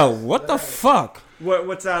like, yo, what the fuck?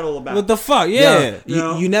 What's that all about? What the fuck? Yeah.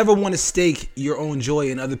 You never want to stake your own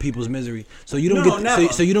joy in other people's misery. So you don't never.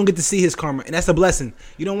 so you don't get to see his karma, and that's a blessing.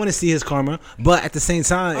 You don't want to see his karma, but at the same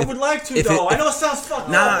time, I would like to though. I know it sounds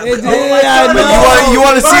fucked up. You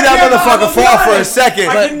want to see that motherfucker fall for a second.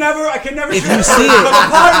 I can never. If you see it, but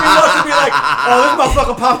part of me wants to be like, oh, this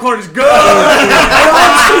motherfucking popcorn is good. And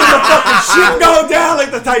I'm seeing the fucking shit go down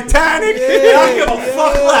like the Titanic. And I give a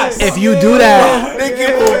fuck less. if you do that,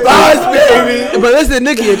 Nicky Bombas, baby. But listen,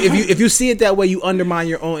 Nikki, if you see it that way, you undermine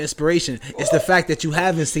your own inspiration. It's the fact that you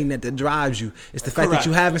haven't seen it that drives you. It's the fact that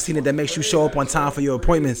you haven't seen it that makes you show up on time for your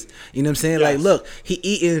appointments. You know what I'm saying? Like, look, he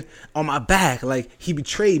eating on my back. Like, he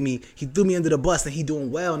betrayed me. He threw me under the bus, and he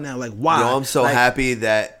doing well now. Like, why? Yo, I'm so like, happy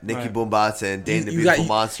that Nicky Bombas and Dane the Beautiful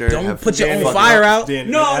Monster don't put your own fire out. No, you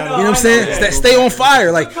know what I'm saying? Stay on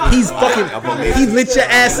fire. Like, he's fucking. He lit your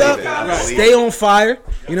ass up. Stay on fire.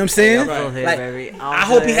 You know what I'm saying? Like, I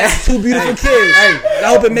hope he has 2 beautiful kids. I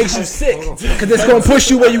hope it makes you sick, because it's gonna push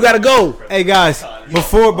you where you gotta go. Hey guys,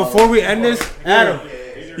 before we end this, Adam,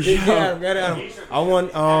 I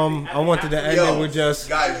wanted to end it with just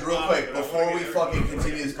guys, real quick before we fucking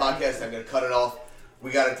continue this podcast. I'm gonna cut it off. We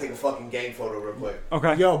gotta take a fucking gang photo real quick.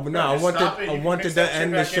 Okay. Yo, but no, I wanted to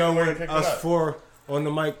end the show with us 4 on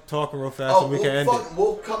the mic talking real fast, so we can end it.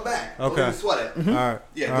 We'll come back. Okay. Don't even sweat it. All right.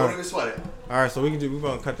 Yeah, don't even sweat it. All right, so we're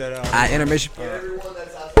gonna cut that out. Intermission. Get everyone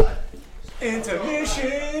that's outside.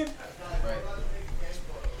 Intermission.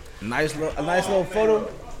 A nice little photo.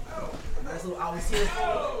 Nice little I was here.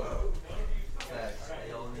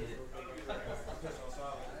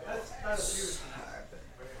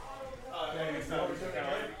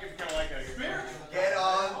 Get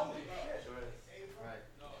on.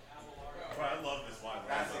 I love this wide lens.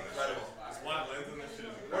 That's incredible. This wide lens on this shit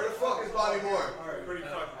is incredible. Where the fuck is Bobby Moore? Pretty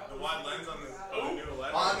fucking. The wide lens on this.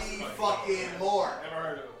 Bobby fucking Moore. Never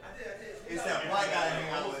heard of it. It's that black guy I hang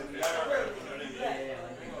out with. The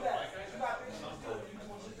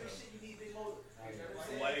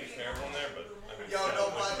lighting's terrible in there, but I mean, Yo, no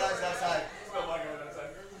black guys outside. No black guys outside.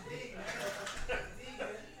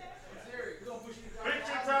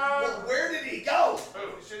 Picture time. Well, where did he go?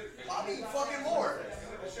 Bobby fucking Moore.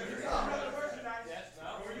 He's actually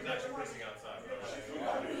pissing outside.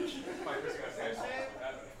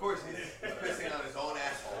 Of course, he's pissing on his own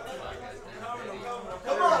asshole.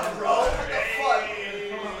 Come on, bro. What the fuck?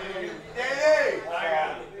 Hey!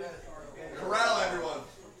 Corral everyone.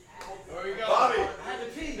 There we go. Bobby.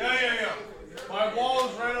 Yeah. My wall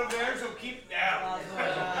is right over there, so keep down.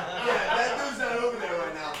 Yeah, that dude's not over there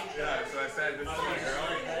right now. Yeah, so I said this is my girl.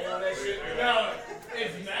 No,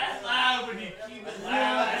 it's that loud when you keep it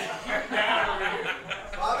loud and keep down.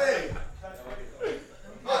 Bobby.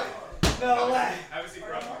 Bobby. No way. Have a seat,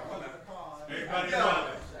 bro. Everybody, Yo.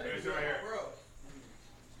 here's right here.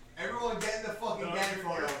 Everyone get in the fucking gang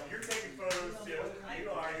photo. You're taking photos too.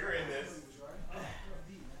 You are. You're in this.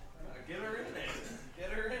 Get her in there.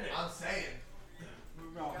 Get her in it. I'm saying.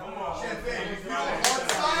 Come on. Champagne. You know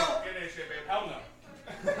hard style? Get in, champagne. Hell no.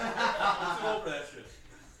 Let's go over that shit.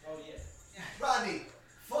 Oh yeah. Rodney,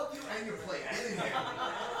 fuck you and your plate. Get in here.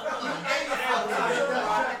 Fuck you and your fucking plate.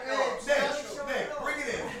 Nick, bring it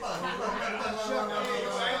in. Come on.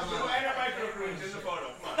 You and a microphone in the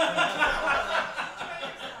photo. Come on.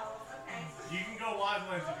 You can go wide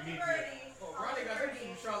lens if you need to. Oh, Ronnie got her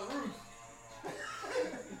from Charlotte Ruth.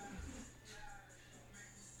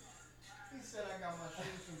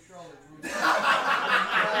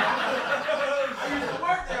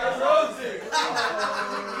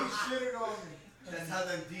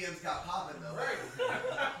 how the DMs got popping though.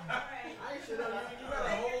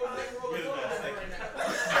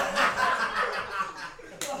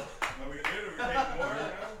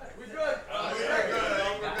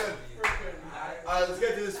 All right, let's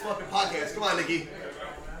get to this fucking podcast. Come on, Nikki.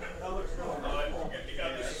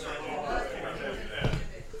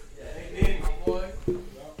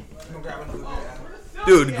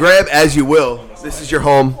 Dude, grab as you will. This is your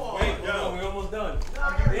home. Wait, no, we're almost done.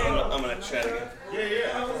 I'm gonna chat again.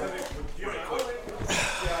 Yeah.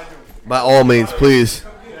 By all means, please.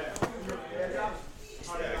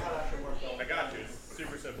 I got you.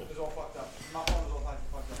 Super simple.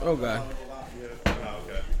 Oh God.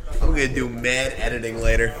 I'm gonna do mad editing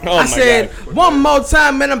later. I said one more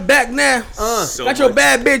time, man. I'm back now. Got your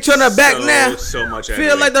bad bitch on the back now. So much Feel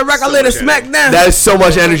energy. like the record later smack down. That is so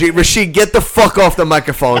much energy. Rashid, get the fuck off the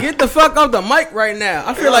microphone. Get the fuck off the mic right now.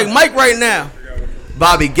 I feel like Mike right now.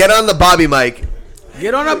 Bobby, get on the Bobby mic.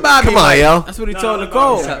 Get on the Bobby. Come on, mic. yo. That's what he told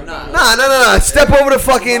Nicole. Nah. Step over the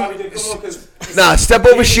fucking. Nah, step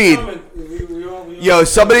over Sheed. Yo,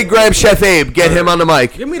 somebody grab Chef Abe. Get him on the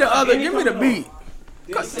mic. Give me the beat.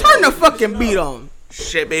 Turn the fucking beat on.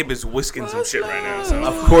 Shit, babe is whisking some shit right now. So.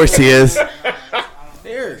 Of course he is.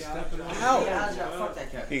 There.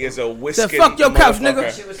 He gets a whisking. Said, fuck your couch,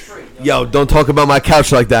 nigga. Yo, don't talk about my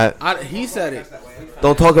couch like that. He said it.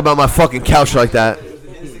 Don't talk about my fucking couch like that.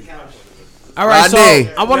 All right, Rodney.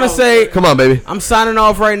 so I want to say, come on, baby. I'm signing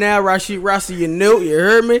off right now. Rashid Rossi, you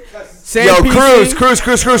heard me? Sam Yo, PC.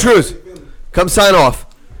 Cruz. Come sign off.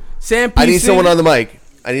 Sam PC. I need someone on the mic.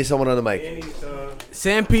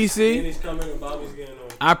 Sam PC.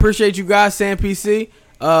 I appreciate you guys, Sam PC.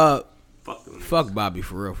 Fuck Bobby,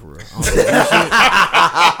 for real. For real,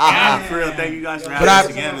 thank you guys for having us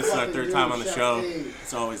again. This is our third time on the show.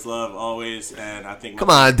 It's always love, always, and I think. Come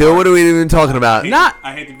on, dude. What are we even talking about?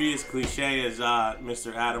 I hate to be as cliche as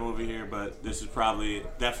Mr. Adam over here, but this is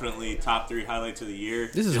definitely top 3 highlights of the year.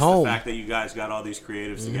 This is Just home. The fact that you guys got all these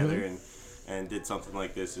creatives together and did something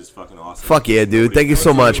like this is fucking awesome. Fuck yeah, dude. Thank you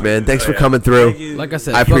so much, man. Thanks for coming through. Like I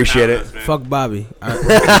said, I appreciate it. Fuck Bobby.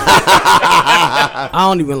 I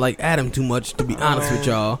don't even like Adam too much, to be honest with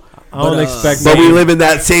y'all. I don't expect. But we live in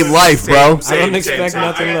that same life, bro. I don't expect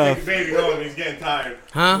nothing left. Baby home, he's getting tired.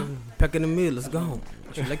 Huh? Peck in the meal. Let's go.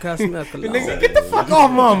 Like how smell. Get the fuck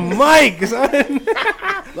off my mic, son.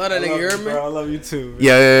 Love that nigga, you heard me? Bro, I love you too.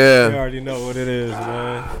 Yeah. You already know what it is,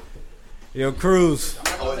 man. Yo, Cruz.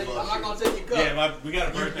 I'm not gonna take your cup. Yeah, we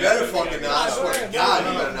got a birthday. You better fucking not. I swear to God,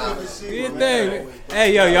 you better not. Do your thing.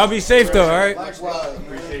 Hey, yo, y'all be safe though, all right?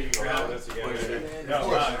 Appreciate you for having us again.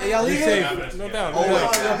 Hey, y'all Be leaving? safe. No doubt.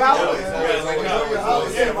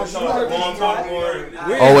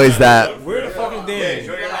 Always that. We're the fucking Danny.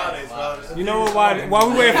 Enjoy your holidays, bro. You know what? While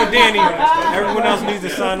we waiting for Danny, everyone else needs to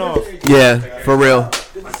sign off. Yeah, for real.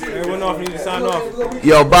 Everyone else needs to sign off.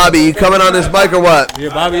 Yo, Bobby, you coming on this mic or what? Yeah,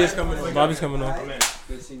 Bobby is coming on. Bobby's coming on.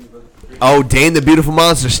 Oh, Dane the Beautiful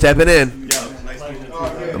Monster stepping in.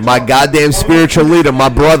 My goddamn spiritual leader, my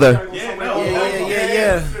brother.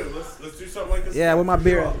 Yeah. Let's do something like this. Yeah, with my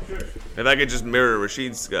beer at? If I could just mirror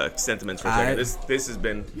Rashid's sentiments for a second, this has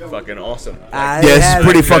been fucking awesome. Yeah, this is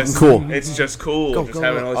pretty fucking cool. It's just cool. Go, just go,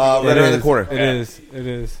 having go. all these people Right around the corner. It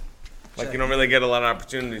is. Like, you don't really get a lot of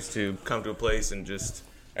opportunities to come to a place and just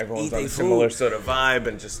everyone's Eat on they a similar food. sort of vibe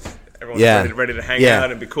and just everyone's Yeah. ready to hang Yeah.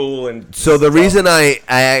 out and be cool. And So the reason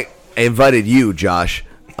I invited you, Josh,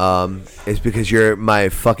 is because you're my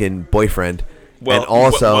fucking boyfriend. And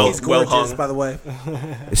also, He's gorgeous, by the way.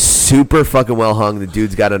 super fucking well hung. The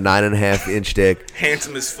dude's got a 9.5-inch dick.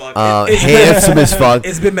 handsome as fuck. Handsome as fuck.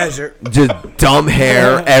 It's been measured. Just dumb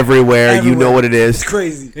hair everywhere. You know what it is. It's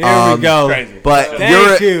crazy. Here we go. Crazy. But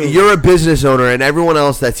you're a business owner, and everyone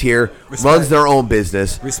else that's here runs their own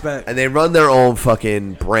business. Respect. And they run their own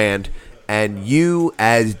fucking brand. And you,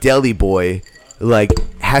 as Deli Boy, like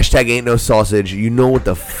hashtag ain't no sausage. You know what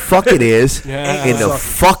the fuck it is Yeah. in the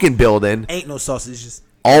fucking building. Ain't no sausages.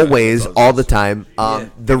 Always, all the time.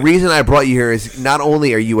 The reason I brought you here is not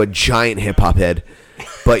only are you a giant hip hop head,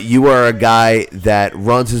 but you are a guy that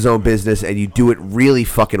runs his own business and you do it really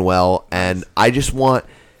fucking well. And I just want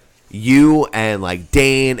you and like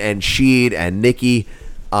Dane and Sheed and Nikki,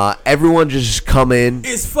 everyone just come in.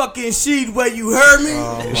 It's fucking Sheed where you heard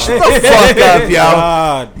me. Shut the fuck up, yo.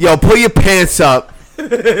 God. Yo, pull your pants up.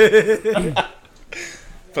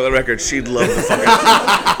 For the record, she'd love the fucking.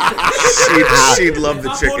 she'd love the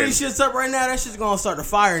If I pull chicken. these shits up right now, that shit's gonna start the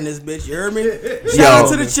fire in this bitch. You heard me? Shout out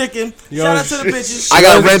to the chicken. Shout out to the bitches. I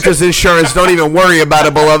got renter's insurance. Don't even worry about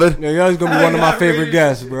it, beloved. Yo, y'all's gonna be one of my favorite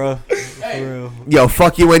guests, bro. For real. Yo,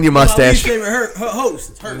 fuck you and your My least mustache. favorite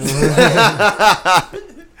host.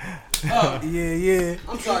 Yeah.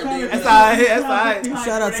 I'm sorry, dude. That's alright.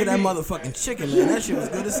 Shout out to that motherfucking chicken, man. That shit was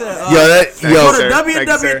good as hell. Yo, Go to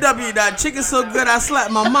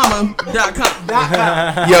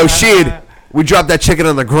www.chickensogoodaslapmamama.com. Yo, Sheed, we dropped that chicken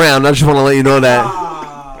on the ground. I just want to let you know that.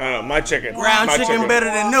 My chicken. Ground My chicken better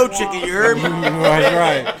than no chicken, you heard me?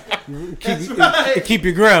 Right. Keep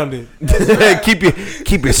you grounded.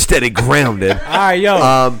 keep you steady grounded. All right,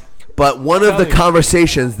 yo. But one of the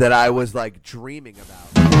conversations that I was like dreaming about.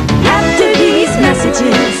 After these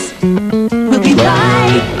messages, we'll be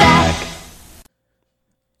right back.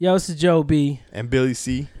 Yo, this is Joe B. And Billy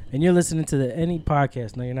C. And you're listening to the Any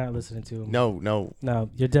Podcast. No, you're not listening to him. No. No,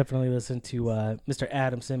 you're definitely listening to Mr.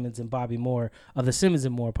 Adam Simmons and Bobby Moore of the Simmons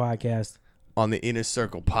and Moore Podcast. On the Inner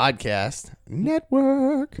Circle Podcast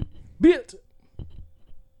Network. Bit.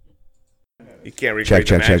 You can't reach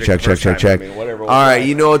Check. I mean, All right,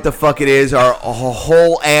 you know what the fuck it is? Our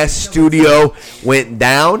whole ass studio went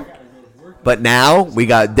down, but now we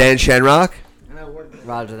got Dan Shenrock.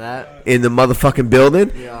 Roger that. In the motherfucking building.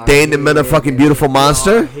 Dane the motherfucking beautiful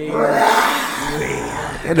monster.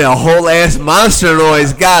 And a whole ass monster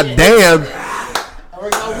noise. God damn.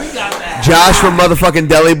 Josh from motherfucking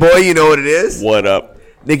Deli Boy, you know what it is. What up?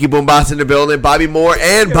 Nikki Boombas in the building. Bobby Moore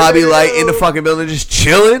and Bobby Light in the fucking building just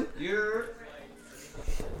chilling.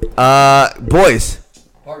 Boys.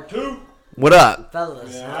 Part 2. What up?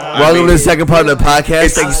 Fellas. Welcome to the second part of the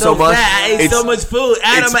podcast. Thank you so much. I ate so much food.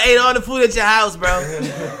 Adam, I ate all the food at your house, bro.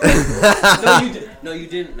 No, you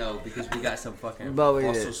didn't know because we got some fucking Bobby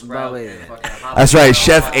Brussels sprout and fucking That's right,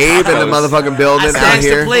 Chef Abe in the motherfucking building out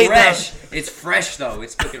here. Fresh. It's fresh though.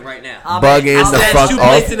 It's cooking right now. Bugging the fuck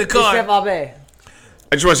off. In the car.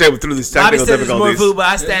 I just want to say through these technical Bobby said there's more difficulties, food, but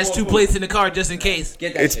I stashed 2 plates in the car just in case.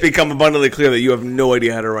 it's become abundantly clear that you have no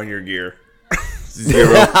idea how to run your gear.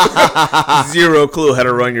 Zero clue how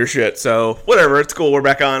to run your shit. So whatever, it's cool. We're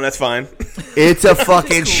back on. That's fine. It's a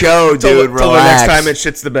fucking show, dude. Till the Relax. next time it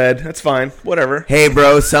shits the bed. That's fine. Whatever. Hey,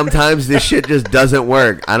 bro. Sometimes this shit just doesn't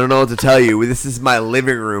work. I don't know what to tell you. This is my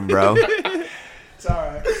living room, bro. It's all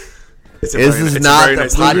right. This is not the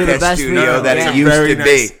podcast studio that it used to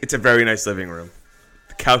be. It's a very nice living room.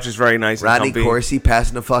 The couch is very nice. Rodney and comfy. Corsi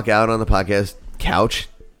passing the fuck out on the podcast couch.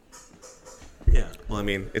 Yeah. Well, I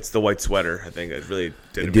mean, it's the white sweater. I think it really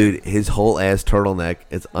did. Dude, his whole ass turtleneck.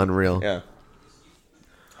 It's unreal. Yeah.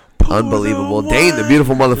 Unbelievable. Dane, the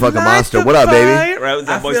beautiful motherfucking monster. What up, baby? Right with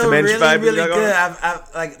that I Boyz feel II Men really, vibe really you got good. going? I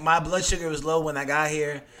like my blood sugar was low when I got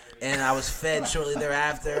here, and I was fed shortly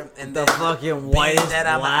thereafter. And The then fucking being whitest that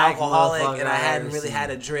I'm an black alcoholic motherfucker and I I've hadn't ever really seen. had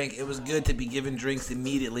a drink, it was good to be given drinks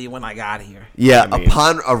immediately when I got here. Yeah,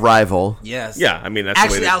 upon arrival. Yes. Yeah, I mean, that's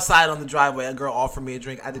actually the way outside on the driveway, a girl offered me a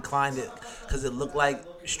drink. I declined it because it looked like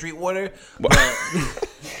street water.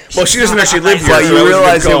 Well, she doesn't actually live here. But so you that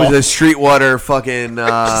realize a good it was call. a street water fucking.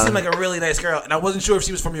 She seemed like a really nice girl, and I wasn't sure if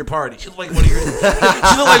she was from your party. She looked like one of your. She looked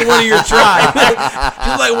like one of your tribe. She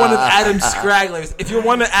looked like one of Adam's Scragglers. If you're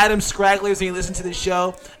one of Adam's Scragglers and you listen to this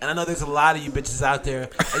show, and I know there's a lot of you bitches out there.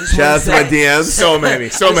 I just Shout out to my say- DMs. So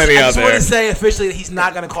many I out just there. want to say officially that he's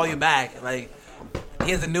not gonna call you back. Like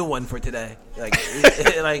he has a new one for today. Like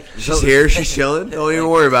She's here. She's chilling. Don't even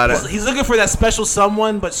worry about it. He's looking for that special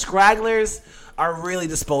someone, but Scragglers are really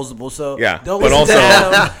disposable. So Yeah, don't but listen also,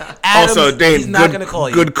 to Adam. also, Dane, he's not gonna call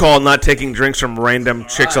you. good call not taking drinks from random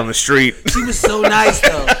chicks on the street. She was so nice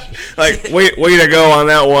though. Like, way to go on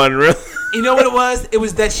that one, really. You know what it was? It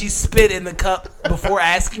was that she spit in the cup before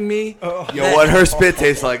asking me. Yo, what her spit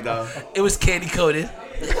tastes like, though? It was candy coated.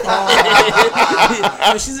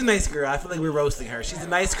 She's a nice girl. I feel like we're roasting her. She's a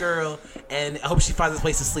nice girl, and I hope she finds a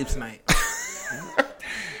place to sleep tonight.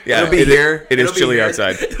 Yeah, It'll be here. It is It'll be chilly here.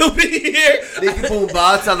 outside. It'll be here. Nikki Boom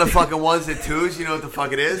Bots on the fucking ones and twos. You know what the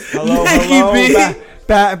fuck it is? Hello.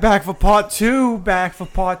 Back for part 2. Back for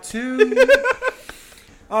part 2.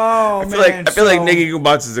 Oh, I feel like Nikki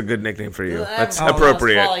Gubats is a good nickname for you. That's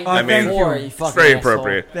appropriate. I mean, it's very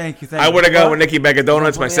appropriate. Thank you. I would have gone with Nikki Bag of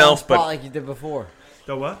Donuts myself, but like you did before.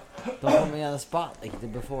 The what? Don't put me on the spot like you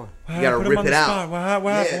did before. You gotta rip it out. What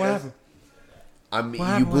happened? What happened? I mean, What you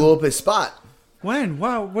happened? blew up his spot. When?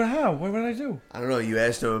 Wow. What? How? What did I do? I don't know. You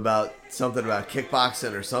asked him about something about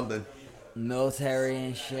kickboxing or something. Military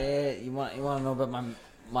and shit. You want to know about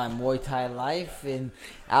my Muay Thai life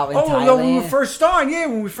out in Oh, Thailand? no, when we first started,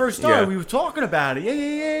 Yeah. we were talking about it.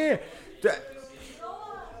 Yeah.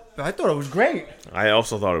 I thought it was great. I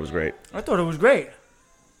also thought it was great. I thought it was great.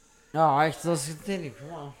 All right, so let's continue.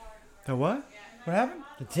 Come on. The what? What happened?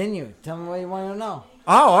 Continue. Tell me what you want to know.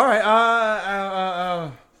 Oh, all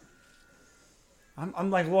right.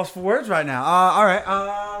 I'm like lost for words right now. All right.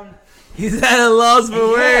 He's at a loss for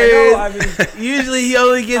words. no, I mean, Usually he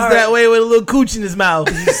only gets that way with a little cooch in his mouth.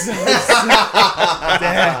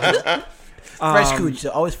 Fresh cooch,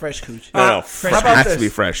 always fresh cooch. No, fresh has to be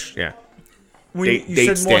fresh. Yeah. When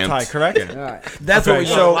you said Muay Thai, correct? Yeah. All right. That's Okay, what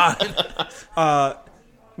we so, so.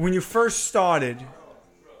 When you first started,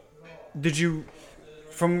 did you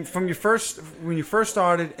when you first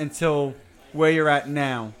started until where you're at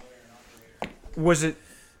now? Was it,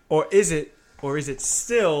 or is it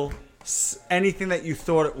still anything that you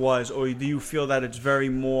thought it was, or do you feel that it's very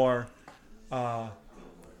more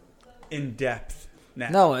in depth now?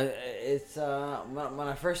 No, it's when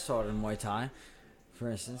I first started Muay Thai, for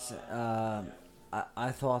instance,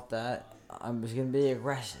 I thought that I was going to be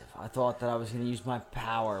aggressive. I thought that I was going to use my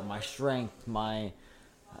power, my strength, my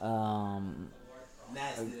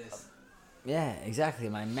nastiness. Yeah, exactly,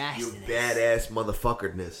 my nastiness. You badass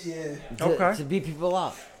motherfuckerness. Yeah. To beat people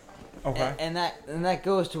up. Okay. And that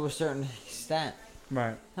goes to a certain extent.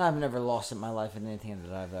 Right. I've never lost in my life in anything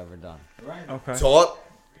that I've ever done. Right. Okay. Talk.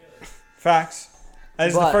 Facts. This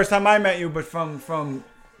is the But- first time I met you, but from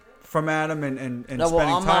Adam and No, spending well,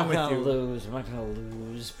 I'm time not with gonna you. lose. I'm not gonna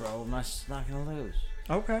lose, bro. I'm not gonna lose.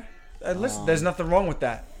 Okay. Listen, there's nothing wrong with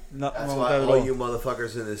that. Nothing That's wrong with why that at all all. you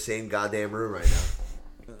motherfuckers in the same goddamn room right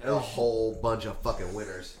now. A whole bunch of fucking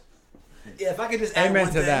winners. Yeah, if I could just add Amen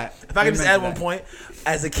one to thing, that. If I could just Amen add to one that. point,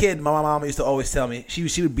 as a kid, my mom used to always tell me she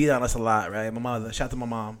would beat on us a lot, right? My mother, shout out to my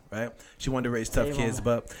mom, right? She wanted to raise tough Hey, kids,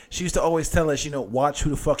 Mama. but she used to always tell us, watch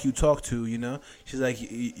who the fuck you talk to, She's like,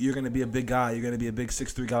 you're gonna be a big guy, you're gonna be a big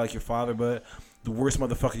 6'3" guy like your father, but the worst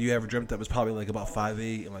motherfucker you ever dreamt of was probably like about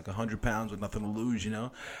 5'8" and like 100 pounds with nothing to lose,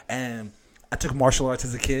 And I took martial arts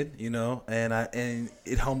as a kid, and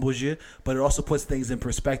it humbles you, but it also puts things in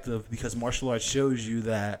perspective because martial arts shows you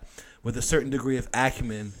that with a certain degree of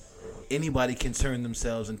acumen, anybody can turn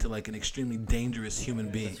themselves into like an extremely dangerous human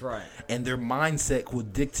being. That's right. And their mindset will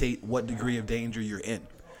dictate what degree of danger you're in.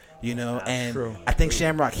 And true. I think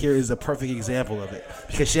Shamrock here is a perfect example of it.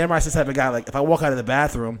 Because Shamrock's this type of guy, like, if I walk out of the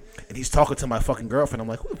bathroom and he's talking to my fucking girlfriend, I'm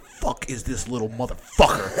like, who the fuck is this little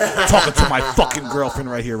motherfucker talking to my fucking girlfriend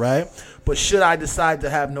right here, right? But should I decide to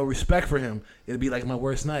have no respect for him, it'll be like my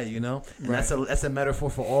worst night, And Right. that's a metaphor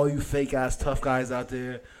for all you fake-ass tough guys out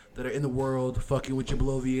there that are in the world fucking with your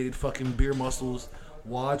bloviated fucking beer muscles.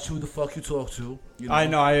 Watch who the fuck you talk to. I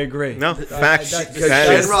know, I agree. No, facts. Because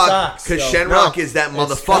Shenrock is that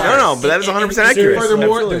motherfucker. No, but that is 100% accurate. Furthermore,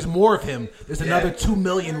 Absolutely. there's more of him. There's another 2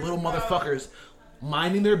 million little motherfuckers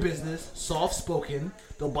minding their business, soft-spoken.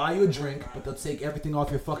 They'll buy you a drink, but they'll take everything off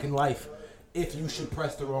your fucking life if you should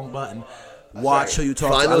press the wrong button. Watch who you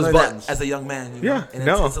talk Find to. I those learned that buttons. as a young man. Yeah, And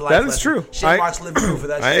no, it's a life that is lesson. true. Shamrock's living proof of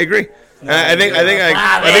that I shit. agree. I think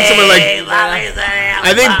someone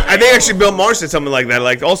I think actually Bill Maher said something like that.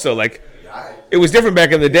 Like also like it was different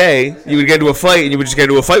back in the day. You would get into a fight and you would just get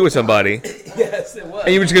into a fight with somebody. Yes, it was.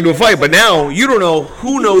 And you would just get into a fight. But now you don't know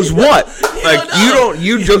who knows what. Like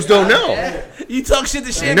you just don't know. You talk shit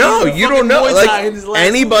to Shamrock. No, you don't know. Like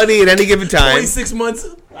anybody at any given time. 26 months.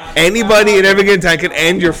 Anybody at every given time can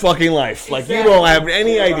end your fucking life. Like you don't have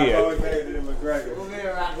any idea.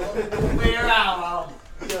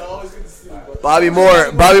 Bobby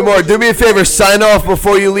Moore, do me a favor. Sign off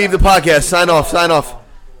before you leave the podcast. Sign off.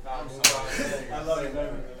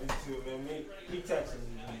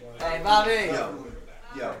 Hey, Bobby.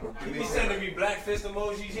 Yo. He's sending me black fist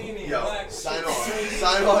emojis. He ain't even black. Sign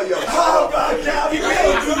off, yo.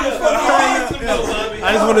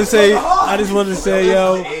 I just want to say,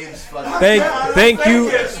 yo, thank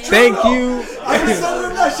you.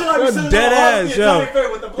 Yo, dead ass, yo,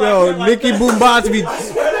 Nicky Boombots be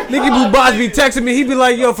texting me. He be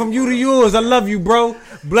like, yo, from you to yours, I love you, bro.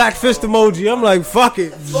 Black fist emoji. I'm like, fuck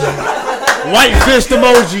it. White fist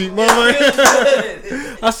emoji, mama.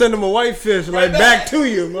 I send him a white fist, like back to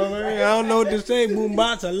you, mama. I don't know what to say.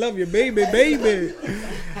 Boombots, I love you, baby.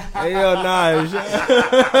 Hey, yo, nice.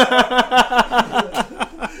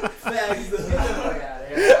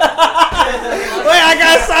 Wait, I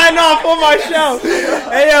gotta sign off on my show.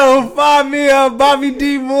 Hey, yo, find me Bobby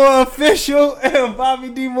D. Moore official and Bobby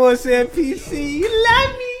D. Moore saying PC. You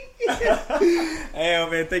love me. Hey, yo,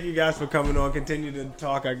 man, thank you guys for coming on. Continue to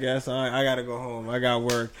talk, I guess. I gotta go home. I got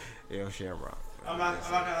work. Yo, Shamrock. I'm not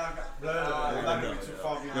gonna get too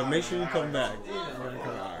far behind. Yo, make sure you come back.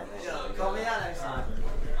 Call me out next time.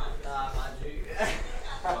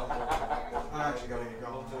 I actually gotta get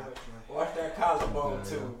going. Watch that collarbone,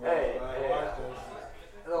 too. Hey.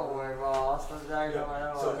 Don't worry, bro. I'll still drag on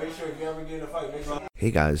my own. So make sure if you ever get in a fight, make sure.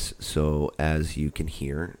 Hey guys, so as you can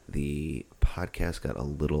hear, the podcast got a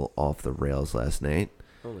little off the rails last night.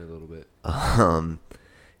 Only a little bit.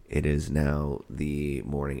 it is now the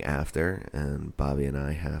morning after, and Bobby and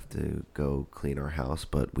I have to go clean our house,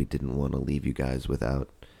 but we didn't want to leave you guys without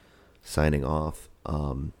signing off.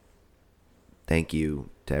 Thank you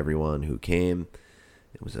to everyone who came.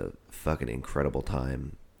 It was a fucking incredible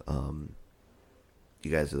time.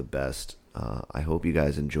 You guys are the best. I hope you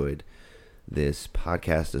guys enjoyed this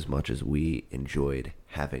podcast as much as we enjoyed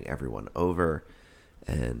having everyone over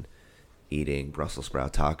and eating Brussels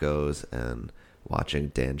sprout tacos and watching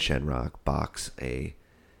Dan Shenrock box a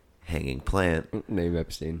hanging plant. Name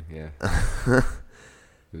Epstein, yeah. It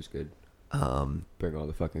was good. Bring all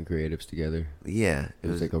the fucking creatives together. Yeah. It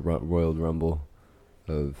was like a Royal Rumble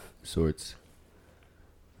of sorts.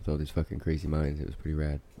 With all these fucking crazy minds. It was pretty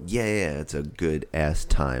rad. Yeah, it's a good ass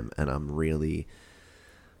time, and I'm really,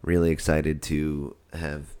 really excited to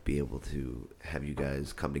be able to have you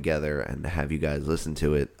guys come together and have you guys listen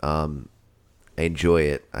to it. Enjoy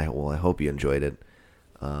it. I hope you enjoyed it.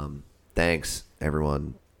 Thanks,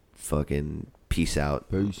 everyone. Fucking peace out.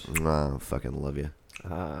 Peace. Fucking love you.